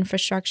bike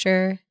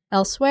infrastructure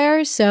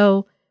elsewhere.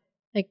 So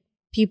like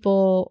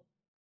people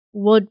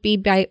would be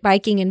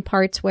biking in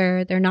parts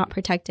where they're not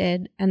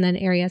protected, and then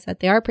areas that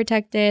they are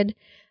protected.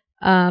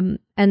 And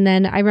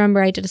then I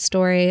remember I did a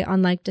story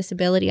on like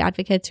disability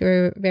advocates who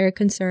are very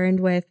concerned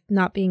with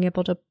not being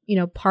able to,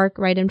 park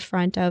right in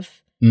front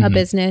of a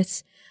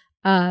business,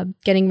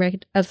 getting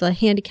rid of the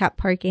handicap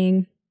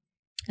parking,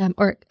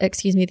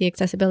 the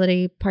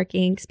accessibility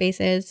parking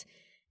spaces.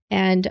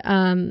 And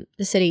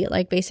the city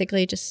like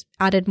basically just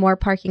added more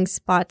parking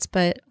spots,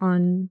 but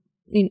on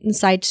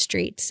side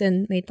streets,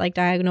 and made like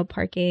diagonal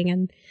parking.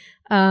 And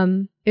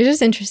it was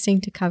just interesting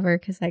to cover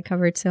because I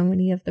covered so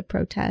many of the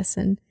protests,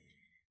 and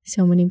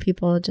so many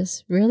people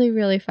just really,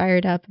 really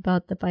fired up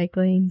about the bike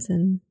lanes.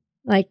 And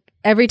like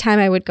every time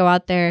I would go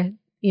out there,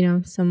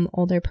 some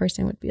older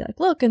person would be like,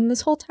 look, and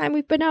this whole time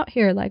we've been out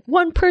here, like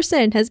one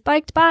person has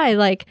biked by,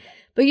 like,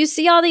 but you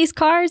see all these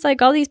cars,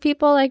 like all these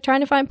people like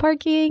trying to find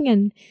parking.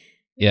 And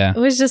yeah, it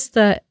was just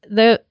the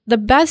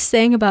best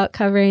thing about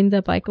covering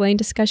the bike lane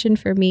discussion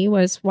for me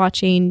was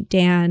watching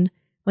Dan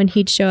when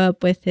he'd show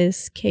up with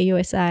his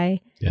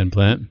KUSI. Dan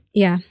Plant?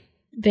 Yeah.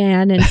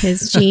 Van and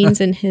his jeans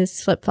and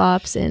his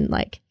flip-flops, and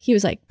like he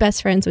was like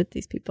best friends with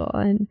these people.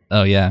 And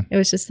oh yeah, it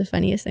was just the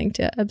funniest thing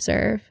to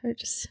observe, or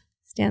just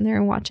stand there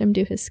and watch him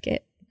do his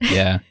skit.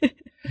 Yeah.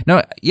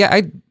 No,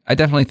 yeah, I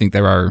definitely think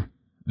there are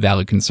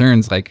valid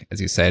concerns, like as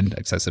you said,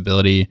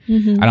 accessibility.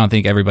 I don't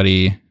think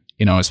everybody,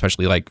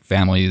 especially like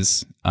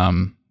families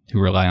who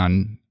rely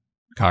on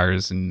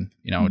cars and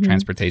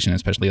transportation,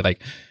 especially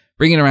like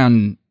bringing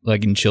around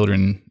like in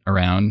children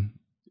around,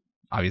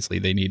 obviously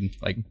they need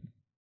like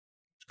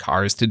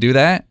cars to do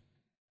that.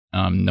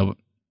 No,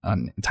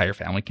 an entire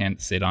family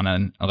can't sit on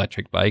an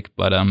electric bike,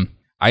 but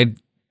I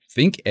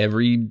think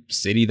every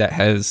city that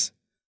has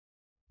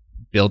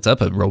built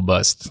up a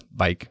robust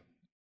bike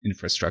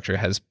infrastructure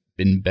has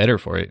been better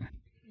for it.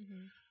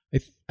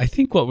 I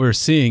think what we're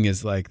seeing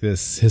is like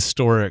this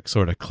historic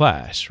sort of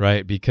clash,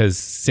 right? Because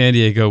San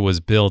Diego was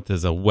built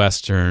as a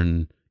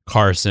Western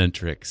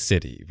car-centric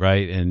city,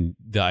 right? And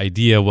the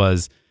idea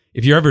was,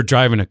 if you're ever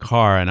driving a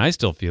car, and I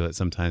still feel it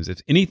sometimes,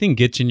 if anything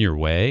gets in your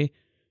way,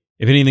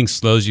 if anything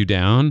slows you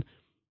down,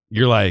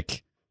 you're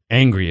like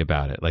angry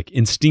about it, like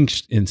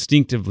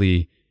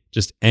instinctively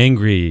just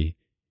angry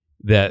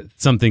that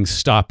something's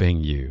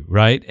stopping you,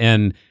 right?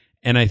 And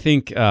I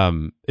think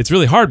it's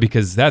really hard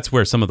because that's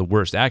where some of the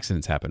worst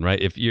accidents happen, right?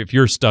 If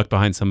you're stuck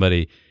behind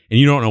somebody and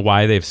you don't know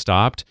why they've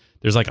stopped,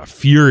 there's like a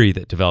fury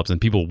that develops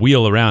and people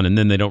wheel around and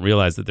then they don't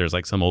realize that there's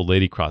like some old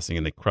lady crossing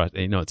and they crush.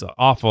 It's an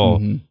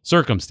awful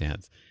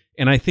circumstance.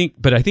 And I think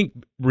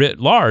writ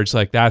large,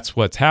 like that's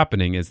what's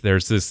happening is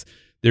there's this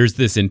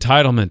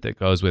entitlement that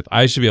goes with,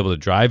 I should be able to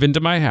drive into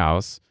my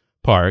house,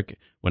 park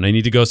when I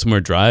need to go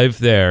somewhere, drive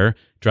there,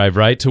 drive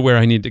right to where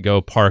I need to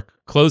go, park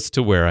close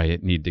to where I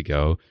need to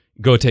go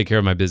take care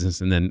of my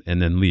business and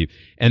then leave.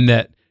 And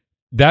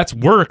that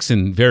works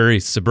in very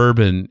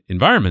suburban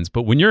environments.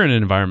 But when you're in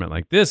an environment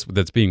like this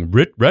that's being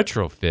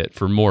retrofit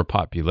for more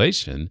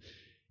population,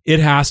 it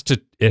has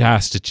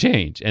to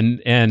change.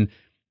 And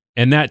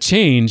that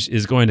change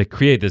is going to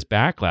create this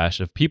backlash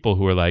of people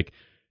who are like,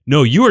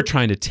 no, you are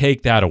trying to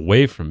take that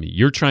away from me.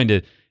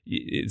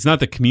 It's not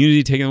the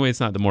community taking it away. It's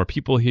not the more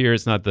people here.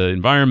 It's not the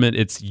environment.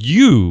 It's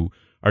you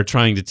are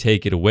trying to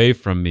take it away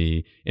from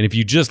me. And if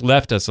you just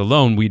left us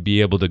alone, we'd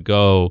be able to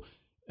go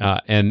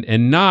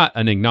and not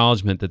an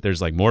acknowledgement that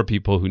there's like more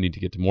people who need to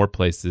get to more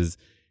places.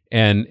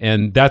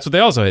 And that's what they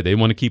also had. They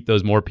want to keep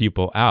those more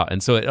people out.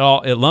 And so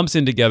it lumps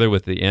in together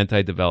with the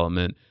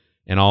anti-development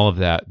and all of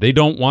that. They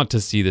don't want to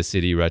see the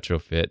city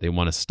retrofit. They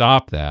want to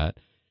stop that.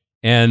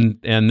 And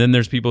then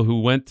there's people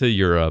who went to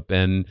Europe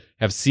and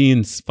have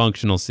seen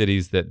functional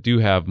cities that do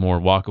have more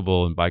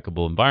walkable and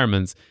bikeable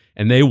environments,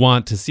 and they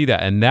want to see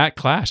that. And that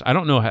clash, I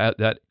don't know how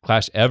that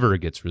clash ever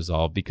gets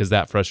resolved, because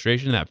that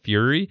frustration, that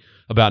fury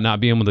about not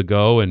being able to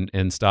go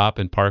and stop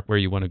and park where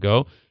you want to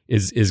go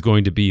is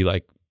going to be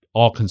like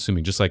all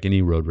consuming, just like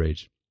any road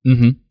rage.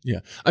 Mm-hmm.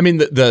 Yeah, I mean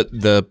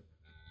the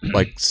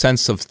like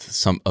sense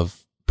of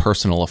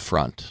personal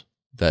affront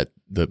that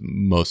the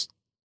most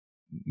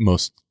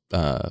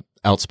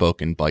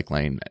outspoken bike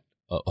lane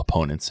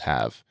opponents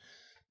have.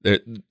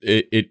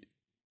 It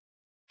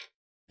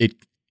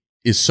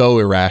is so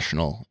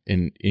irrational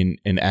in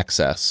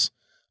excess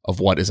of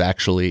what is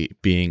actually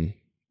being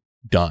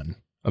done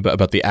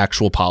about the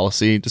actual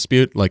policy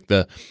dispute, like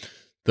the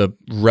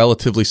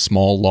relatively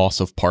small loss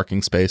of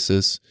parking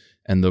spaces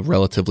and the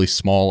relatively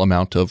small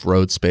amount of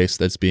road space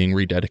that's being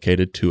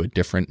rededicated to a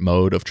different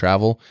mode of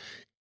travel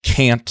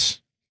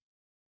can't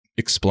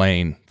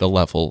explain the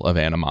level of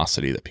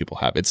animosity that people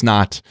have. It's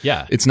not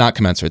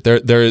commensurate.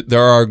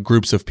 There are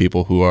groups of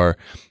people who are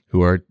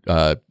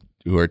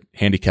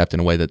handicapped in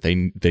a way that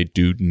they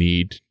do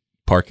need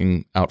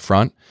parking out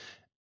front,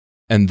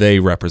 and they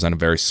represent a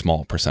very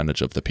small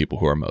percentage of the people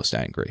who are most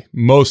angry.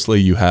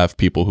 Mostly you have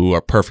people who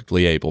are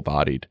perfectly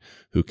able-bodied,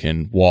 who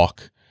can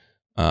walk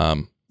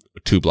 2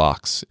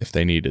 blocks if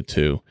they needed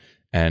to,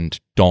 and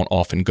don't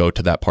often go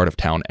to that part of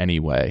town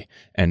anyway,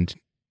 and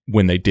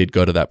when they did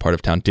go to that part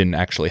of town, didn't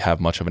actually have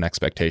much of an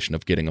expectation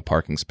of getting a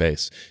parking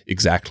space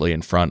exactly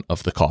in front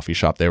of the coffee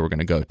shop they were going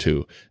to go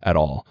to at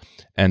all.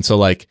 And so,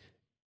 like,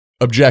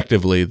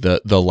 objectively, the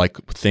like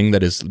thing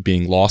that is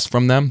being lost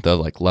from them, the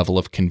like level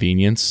of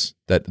convenience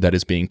that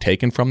is being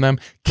taken from them,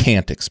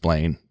 can't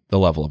explain the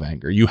level of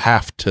anger. You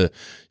have to,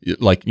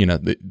 like,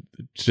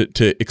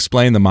 to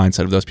explain the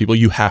mindset of those people,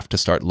 you have to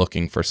start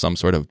looking for some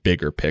sort of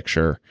bigger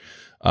picture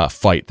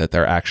fight that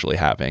they're actually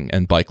having,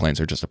 and bike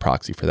lanes are just a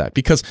proxy for that,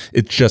 because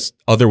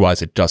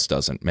otherwise it just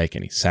doesn't make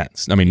any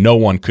sense. I mean, no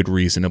one could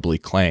reasonably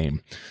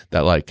claim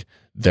that like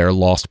their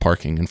lost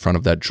parking in front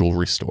of that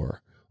jewelry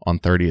store on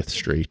 30th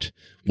Street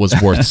was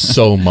worth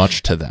so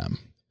much to them,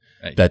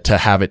 right, that to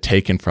have it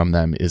taken from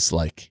them is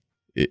like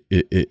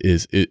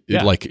it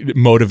like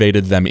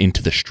motivated them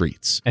into the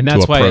streets. And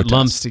that's why it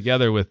lumps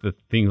together with the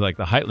things like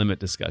the height limit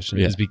discussion,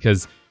 is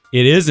because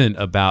it isn't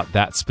about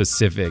that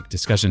specific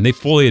discussion. They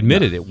fully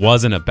admitted it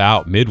wasn't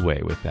about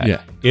Midway with that.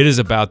 Yeah. It is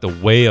about the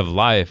way of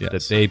life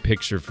that they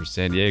picture for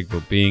San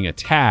Diego being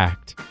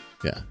attacked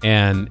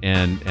and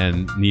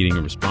needing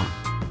a response.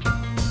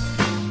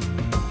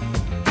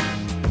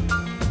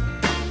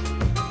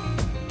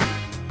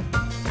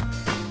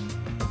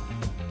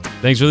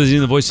 Thanks for listening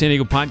to the Voice San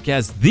Diego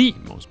podcast, the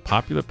most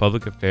popular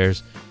public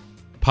affairs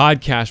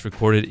podcast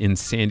recorded in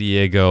San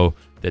Diego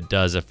that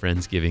does a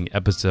Friendsgiving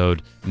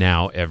episode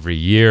now every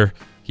year.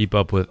 Keep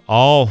up with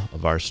all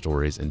of our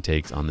stories and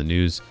takes on the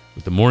news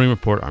with the Morning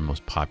Report, our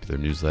most popular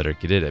newsletter.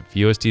 Get it at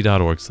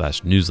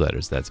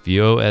VOSD.org/newsletters. That's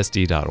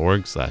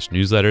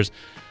VOSD.org/newsletters.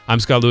 I'm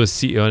Scott Lewis,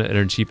 CEO and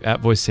Editor-in-Chief at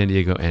Voice San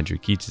Diego. Andrew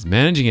Keach is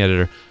Managing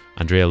Editor.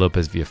 Andrea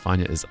Lopez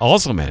Villafana is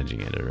also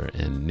Managing Editor.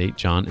 And Nate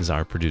John is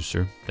our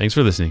producer. Thanks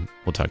for listening.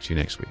 We'll talk to you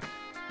next week.